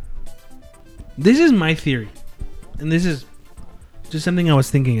 This is my theory, and this is just something I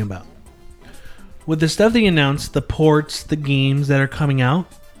was thinking about. With the stuff they announced, the ports, the games that are coming out,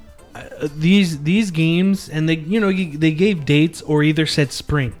 these games, and they gave dates or either said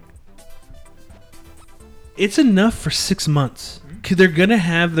spring. It's enough for 6 months. 'Cause they're gonna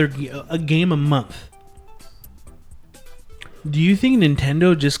have a game a month. Do you think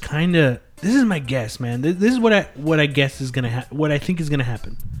Nintendo just kind of? This is my guess, man. This is what I guess is gonna what I think is gonna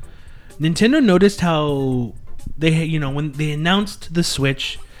happen. Nintendo noticed how they when they announced the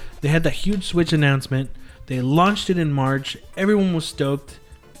Switch, they had that huge Switch announcement. They launched it in March. Everyone was stoked.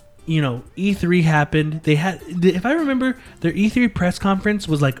 E3 happened. They had, if I remember, their E3 press conference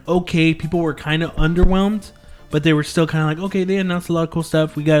was like okay. People were kind of underwhelmed, but they were still kind of like okay. They announced a lot of cool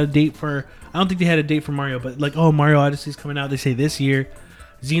stuff. We got a date for. I don't think they had a date for Mario, but like Mario Odyssey's coming out. They say this year.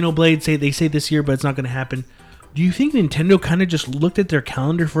 Xenoblade they say this year, but it's not going to happen. Do you think Nintendo kind of just looked at their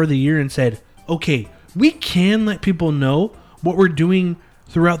calendar for the year and said, okay, we can let people know what we're doing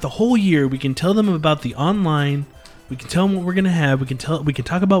throughout the whole year. We can tell them about the online. We can tell them what we're going to have. We can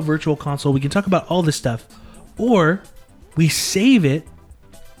talk about Virtual Console. We can talk about all this stuff. Or we save it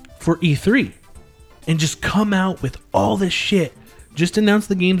for E3 and just come out with all this shit. Just announce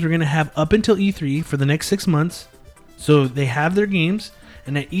the games we're going to have up until E3 for the next 6 months. So they have their games.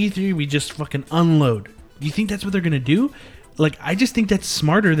 And at E3, we just fucking unload. Do you think that's what they're going to do? Like, I just think that's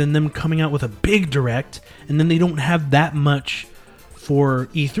smarter than them coming out with a big direct. And then they don't have that much for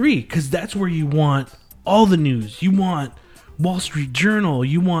E3. Because that's where you want all the news. You want Wall Street Journal.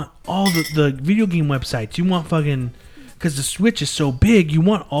 You want all the video game websites. You want fucking... Because the Switch is so big, you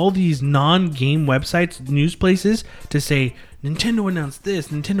want all these non-game websites, news places to say, Nintendo announced this,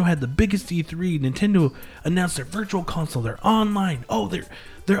 Nintendo had the biggest E3, Nintendo announced their Virtual Console, their online,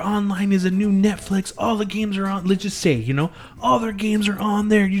 their online is a new Netflix, all the games are on, let's just say, all their games are on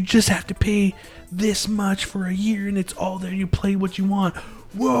there, you just have to pay this much for a year and it's all there, you play what you want.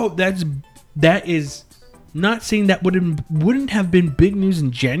 Whoa, that is not saying that wouldn't have been big news in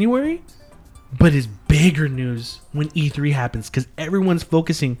January, but is bigger news when E3 happens because everyone's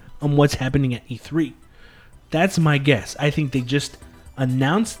focusing on what's happening at E3. That's my guess. I think they just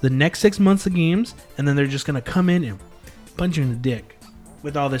announced the next 6 months of games, and then they're just going to come in and punch you in the dick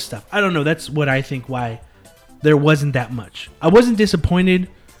with all this stuff. I don't know. That's what I think why there wasn't that much. I wasn't disappointed.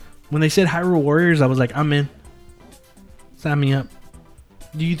 When they said Hyrule Warriors, I was like, I'm in. Sign me up.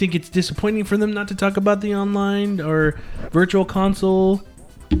 Do you think it's disappointing for them not to talk about the online or Virtual Console?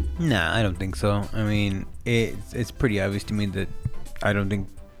 Nah, I don't think so. I mean, it's pretty obvious to me that I don't think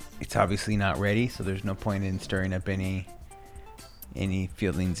it's obviously not ready, so there's no point in stirring up any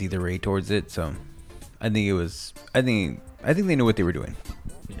feelings either way towards it. So I think they knew what they were doing.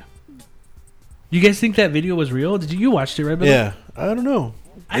 Yeah. You guys think that video was real? Did you watched it, right, Billy? Yeah, I don't know.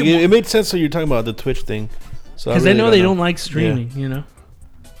 It made sense. So you're talking about the Twitch thing, so because I know they don't like streaming.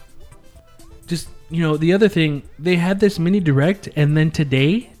 Just the other thing, they had this mini direct, and then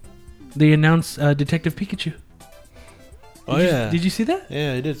today they announced Detective Pikachu. Did you see that?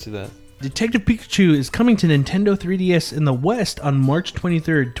 Yeah, I did see that. Detective Pikachu is coming to Nintendo 3DS in the West on March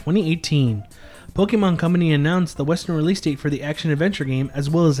 23rd, 2018. Pokemon Company announced the Western release date for the action-adventure game,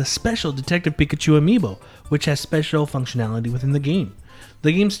 as well as a special Detective Pikachu amiibo, which has special functionality within the game.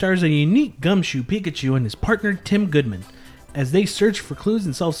 The game stars a unique Gumshoe Pikachu and his partner Tim Goodman, as they search for clues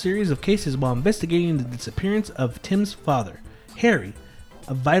and solve series of cases while investigating the disappearance of Tim's father, Harry.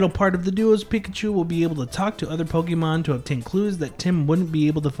 A vital part of the duo's Pikachu will be able to talk to other Pokemon to obtain clues that Tim wouldn't be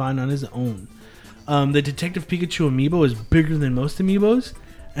able to find on his own. The Detective Pikachu amiibo is bigger than most amiibos,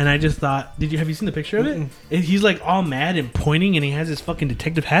 and I just thought, have you seen the picture of it? He's like all mad and pointing, and he has his fucking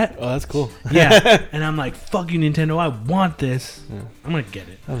detective hat. Oh, that's cool. Yeah, and I'm like, fuck you, Nintendo, I want this. Yeah. I'm gonna get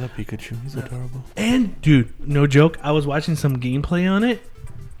it. I love Pikachu. He's adorable. And dude, no joke, I was watching some gameplay on it.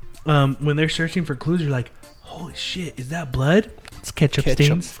 When they're searching for clues, you're like, holy shit, is that blood? It's ketchup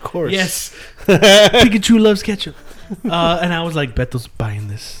stains. Of course. Yes. Pikachu loves ketchup. And I was like, Beto's buying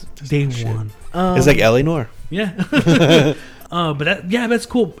this day one. It's like Eleanor. Yeah. But that's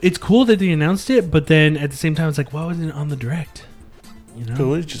cool. It's cool that they announced it, but then at the same time, it's like, why wasn't it on the Direct? You know? So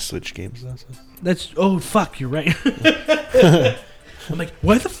we just switch games. Oh, fuck, you're right. I'm like,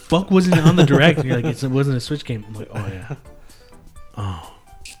 why the fuck wasn't it on the Direct? And you're like, it wasn't a Switch game. I'm like, oh, yeah. Oh.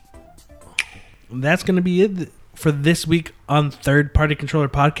 That's going to be it for this week on Third Party Controller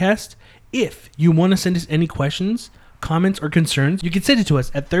Podcast. If you want to send us any questions, comments, or concerns, you can send it to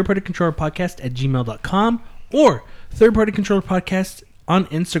us at thirdpartycontrollerpodcast@gmail.com or Third Party Controller Podcast on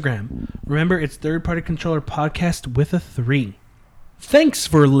Instagram. Remember, it's Third Party Controller Podcast with a 3. Thanks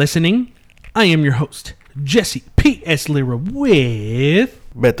for listening. I am your host, Jesse P.S. Lira with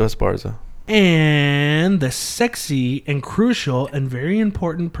Beto Esparza. and the sexy and crucial and very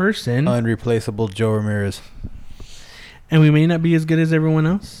important person. Unreplaceable Joe Ramirez. And we may not be as good as everyone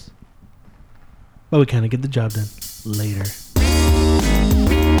else, but we kind of get the job done. Later.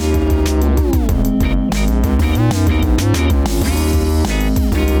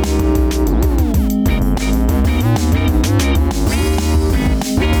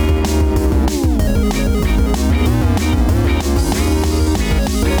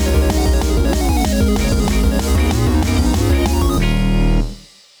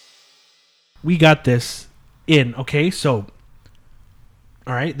 We got this in, okay? So,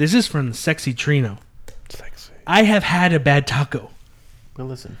 all right, this is from the Sexy Trino. Sexy. I have had a bad taco. Well,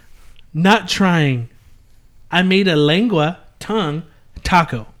 listen. Not trying. I made a lengua, tongue,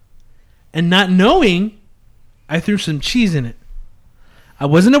 taco. And not knowing, I threw some cheese in it. I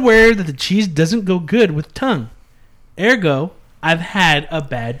wasn't aware that the cheese doesn't go good with tongue. Ergo, I've had a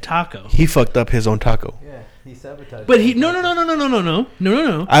bad taco. He fucked up his own taco. Yeah, he sabotaged. But he no.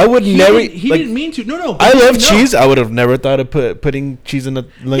 I would never. He like, didn't mean to. No. I love no. cheese. I would have never thought of putting cheese in a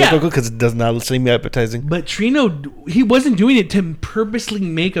Yeah. taco because it does not seem appetizing. But Trino, he wasn't doing it to purposely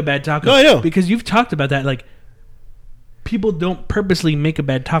make a bad taco. No, I know. Because you've talked about that. Like, people don't purposely make a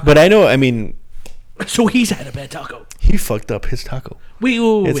bad taco. But I know. I mean, So he's had a bad taco. he fucked up his taco. Wait.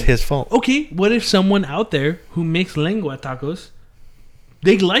 It's his fault. Okay, what if someone out there who makes lengua tacos,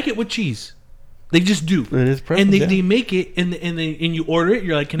 they like it with cheese? They just do. It is preference, and yeah. they make it and you order it.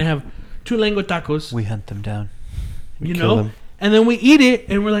 You're like, can I have 2 lengua tacos? We hunt them down. You kill know, them. and then we eat it,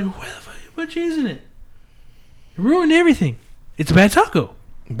 and we're like, why the fuck you put cheese in it? You ruined everything. It's a bad taco.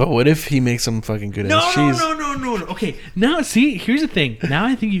 But what if he makes some fucking good No. ass cheese? Okay, now see, here's the thing. Now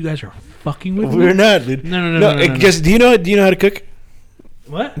I think you guys are fucking with me. We're not, dude. No. Just do you know how to cook?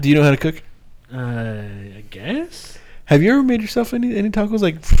 What? Do you know how to cook? I guess. Have you ever made yourself any tacos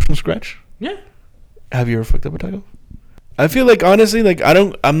like from scratch? Yeah. Have you ever fucked up a taco? I feel like honestly, like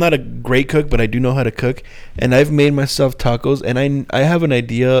I'm not a great cook, but I do know how to cook, and I've made myself tacos, and I have an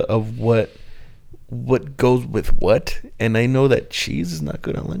idea of what goes with what, and I know that cheese is not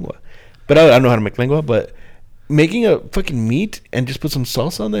good on lengua, but I don't know how to make lengua, but making a fucking meat and just put some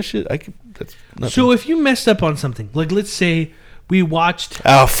salsa on that shit, that's nothing. So if you messed up on something, like let's say we watched.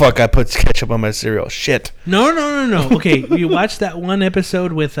 Oh fuck! I put ketchup on my cereal. Shit. No. Okay, we watched that one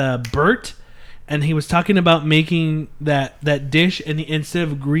episode with Bert, and he was talking about making that dish, and instead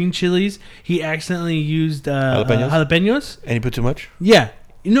of green chilies, he accidentally used jalapenos. And you put too much? Yeah.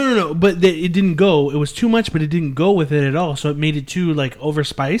 No. But it didn't go. It was too much, but it didn't go with it at all. So it made it too like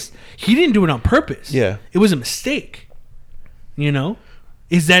overspiced. He didn't do it on purpose. Yeah. It was a mistake. You know,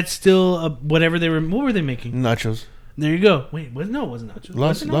 is that still whatever they were? What were they making? Nachos. There you go. Wait, it wasn't nachos.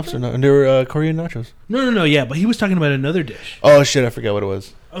 Was it Lobster. nachos? No, they were Korean nachos. No. Yeah, but he was talking about another dish. Oh shit! I forgot what it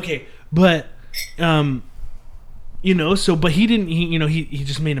was. Okay, but you know, so but he didn't. He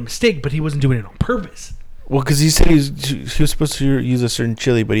just made a mistake, but he wasn't doing it on purpose. Well, because he said he was supposed to use a certain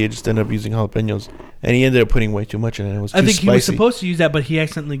chili, but he just ended up using jalapenos, and he ended up putting way too much in it. It was too I think spicy. he was supposed to use that, but he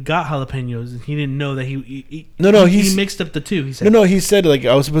accidentally got jalapenos, and he didn't know that he he mixed up the two. He said No, he said like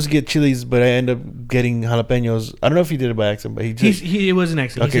I was supposed to get chilies, but I ended up getting jalapenos. I don't know if he did it by accident, but he just it was an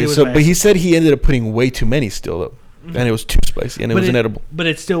accident. okay. So, but he said he ended up putting way too many still though, and it was too spicy, and it was inedible. But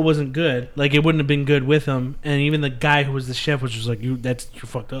it still wasn't good. Like it wouldn't have been good with him, and even the guy who was the chef was just like, "You're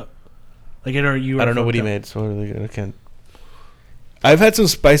fucked up." Like I don't know what he made, so I can't. I've had some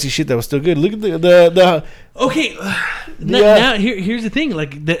spicy shit that was still good. Look at the okay. Now here's the thing.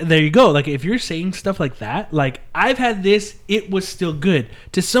 Like there you go. Like if you're saying stuff like that, like I've had this, it was still good.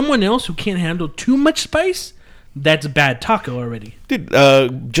 To someone else who can't handle too much spice, that's bad taco already. Dude,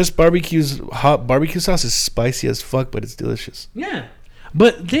 just hot barbecue sauce is spicy as fuck, but it's delicious. Yeah.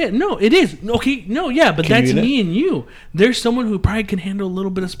 But no, it is. Okay, no, yeah, but that's me and you. There's someone who probably can handle a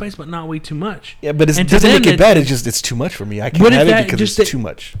little bit of spice, but not way too much. Yeah, but it doesn't make it bad. It's too much for me. I can't have it because it's too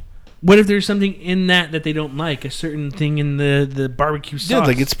much. What if there's something in that they don't like? A certain thing in the barbecue sauce? Yeah,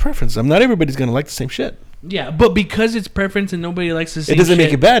 like it's preference. Not everybody's going to like the same shit. Yeah, but because it's preference and nobody likes the same shit. It doesn't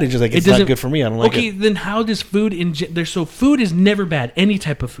make it bad. It's just like it's not good for me. I don't like it. Okay, then how does food so food is never bad. Any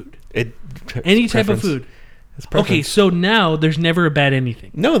type of food. Any type of food. Okay, so now there's never a bad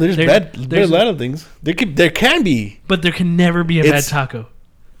anything. No, there's a lot of things. There can be, but there can never be a bad taco.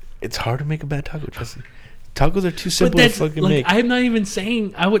 It's hard to make a bad taco, Jesse. Tacos are too simple to fucking make. I'm not even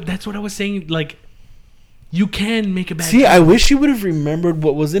saying that's what I was saying. Like, you can make a bad. See, taco. I wish you would have remembered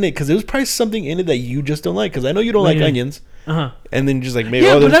what was in it because there was probably something in it that you just don't like. Because I know you don't like onions. And then just like maybe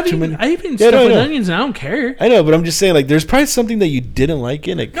there's too many. I even stuff with onions and I don't care. I know, but I'm just saying like there's probably something that you didn't like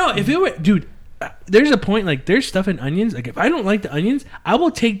in it. No, if it were, dude. There's a point like there's stuff in onions. Like if I don't like the onions, I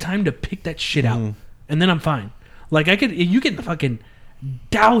will take time to pick that shit out, and then I'm fine. Like you can fucking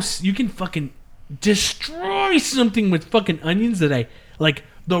douse, you can fucking destroy something with fucking onions that I like.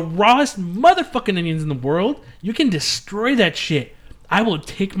 The rawest motherfucking onions in the world, you can destroy that shit. I will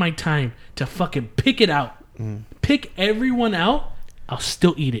take my time to fucking pick it out, pick everyone out. I'll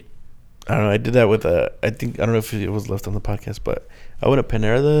still eat it. I don't know. I did that with I don't know if it was left on the podcast, but I went to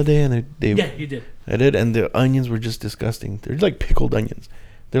Panera the other day and they yeah, you did. I did, and the onions were just disgusting. They're like pickled onions.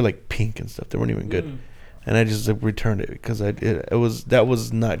 They're like pink and stuff. They weren't even good. And I just returned it because that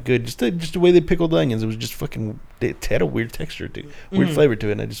was not good. Just the way they pickled the onions, it was just fucking. It had a weird texture to, weird flavor to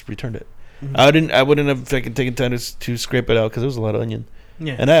it, and I just returned it. I wouldn't have fucking taken time to scrape it out because there was a lot of onion.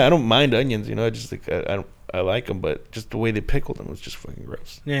 Yeah. And I don't mind onions, I just like I like them, but just the way they pickled them was just fucking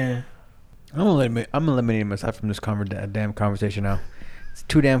gross. Yeah. I'm eliminating myself from this damn conversation now. It's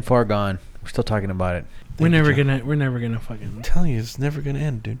too damn far gone. We're still talking about it. We're never gonna fucking. I'm telling you, it's never gonna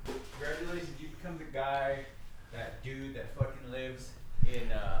end, dude. Congratulations, you become the guy, that dude that fucking lives in.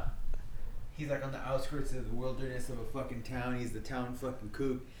 He's like on the outskirts of the wilderness of a fucking town. He's the town fucking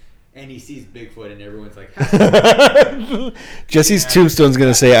kook, and he sees Bigfoot, and everyone's like. Jesse's tombstone's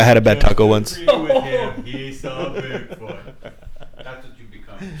gonna say, "I had a bad taco once." With him. He saw Bigfoot. That's what you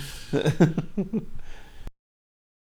become.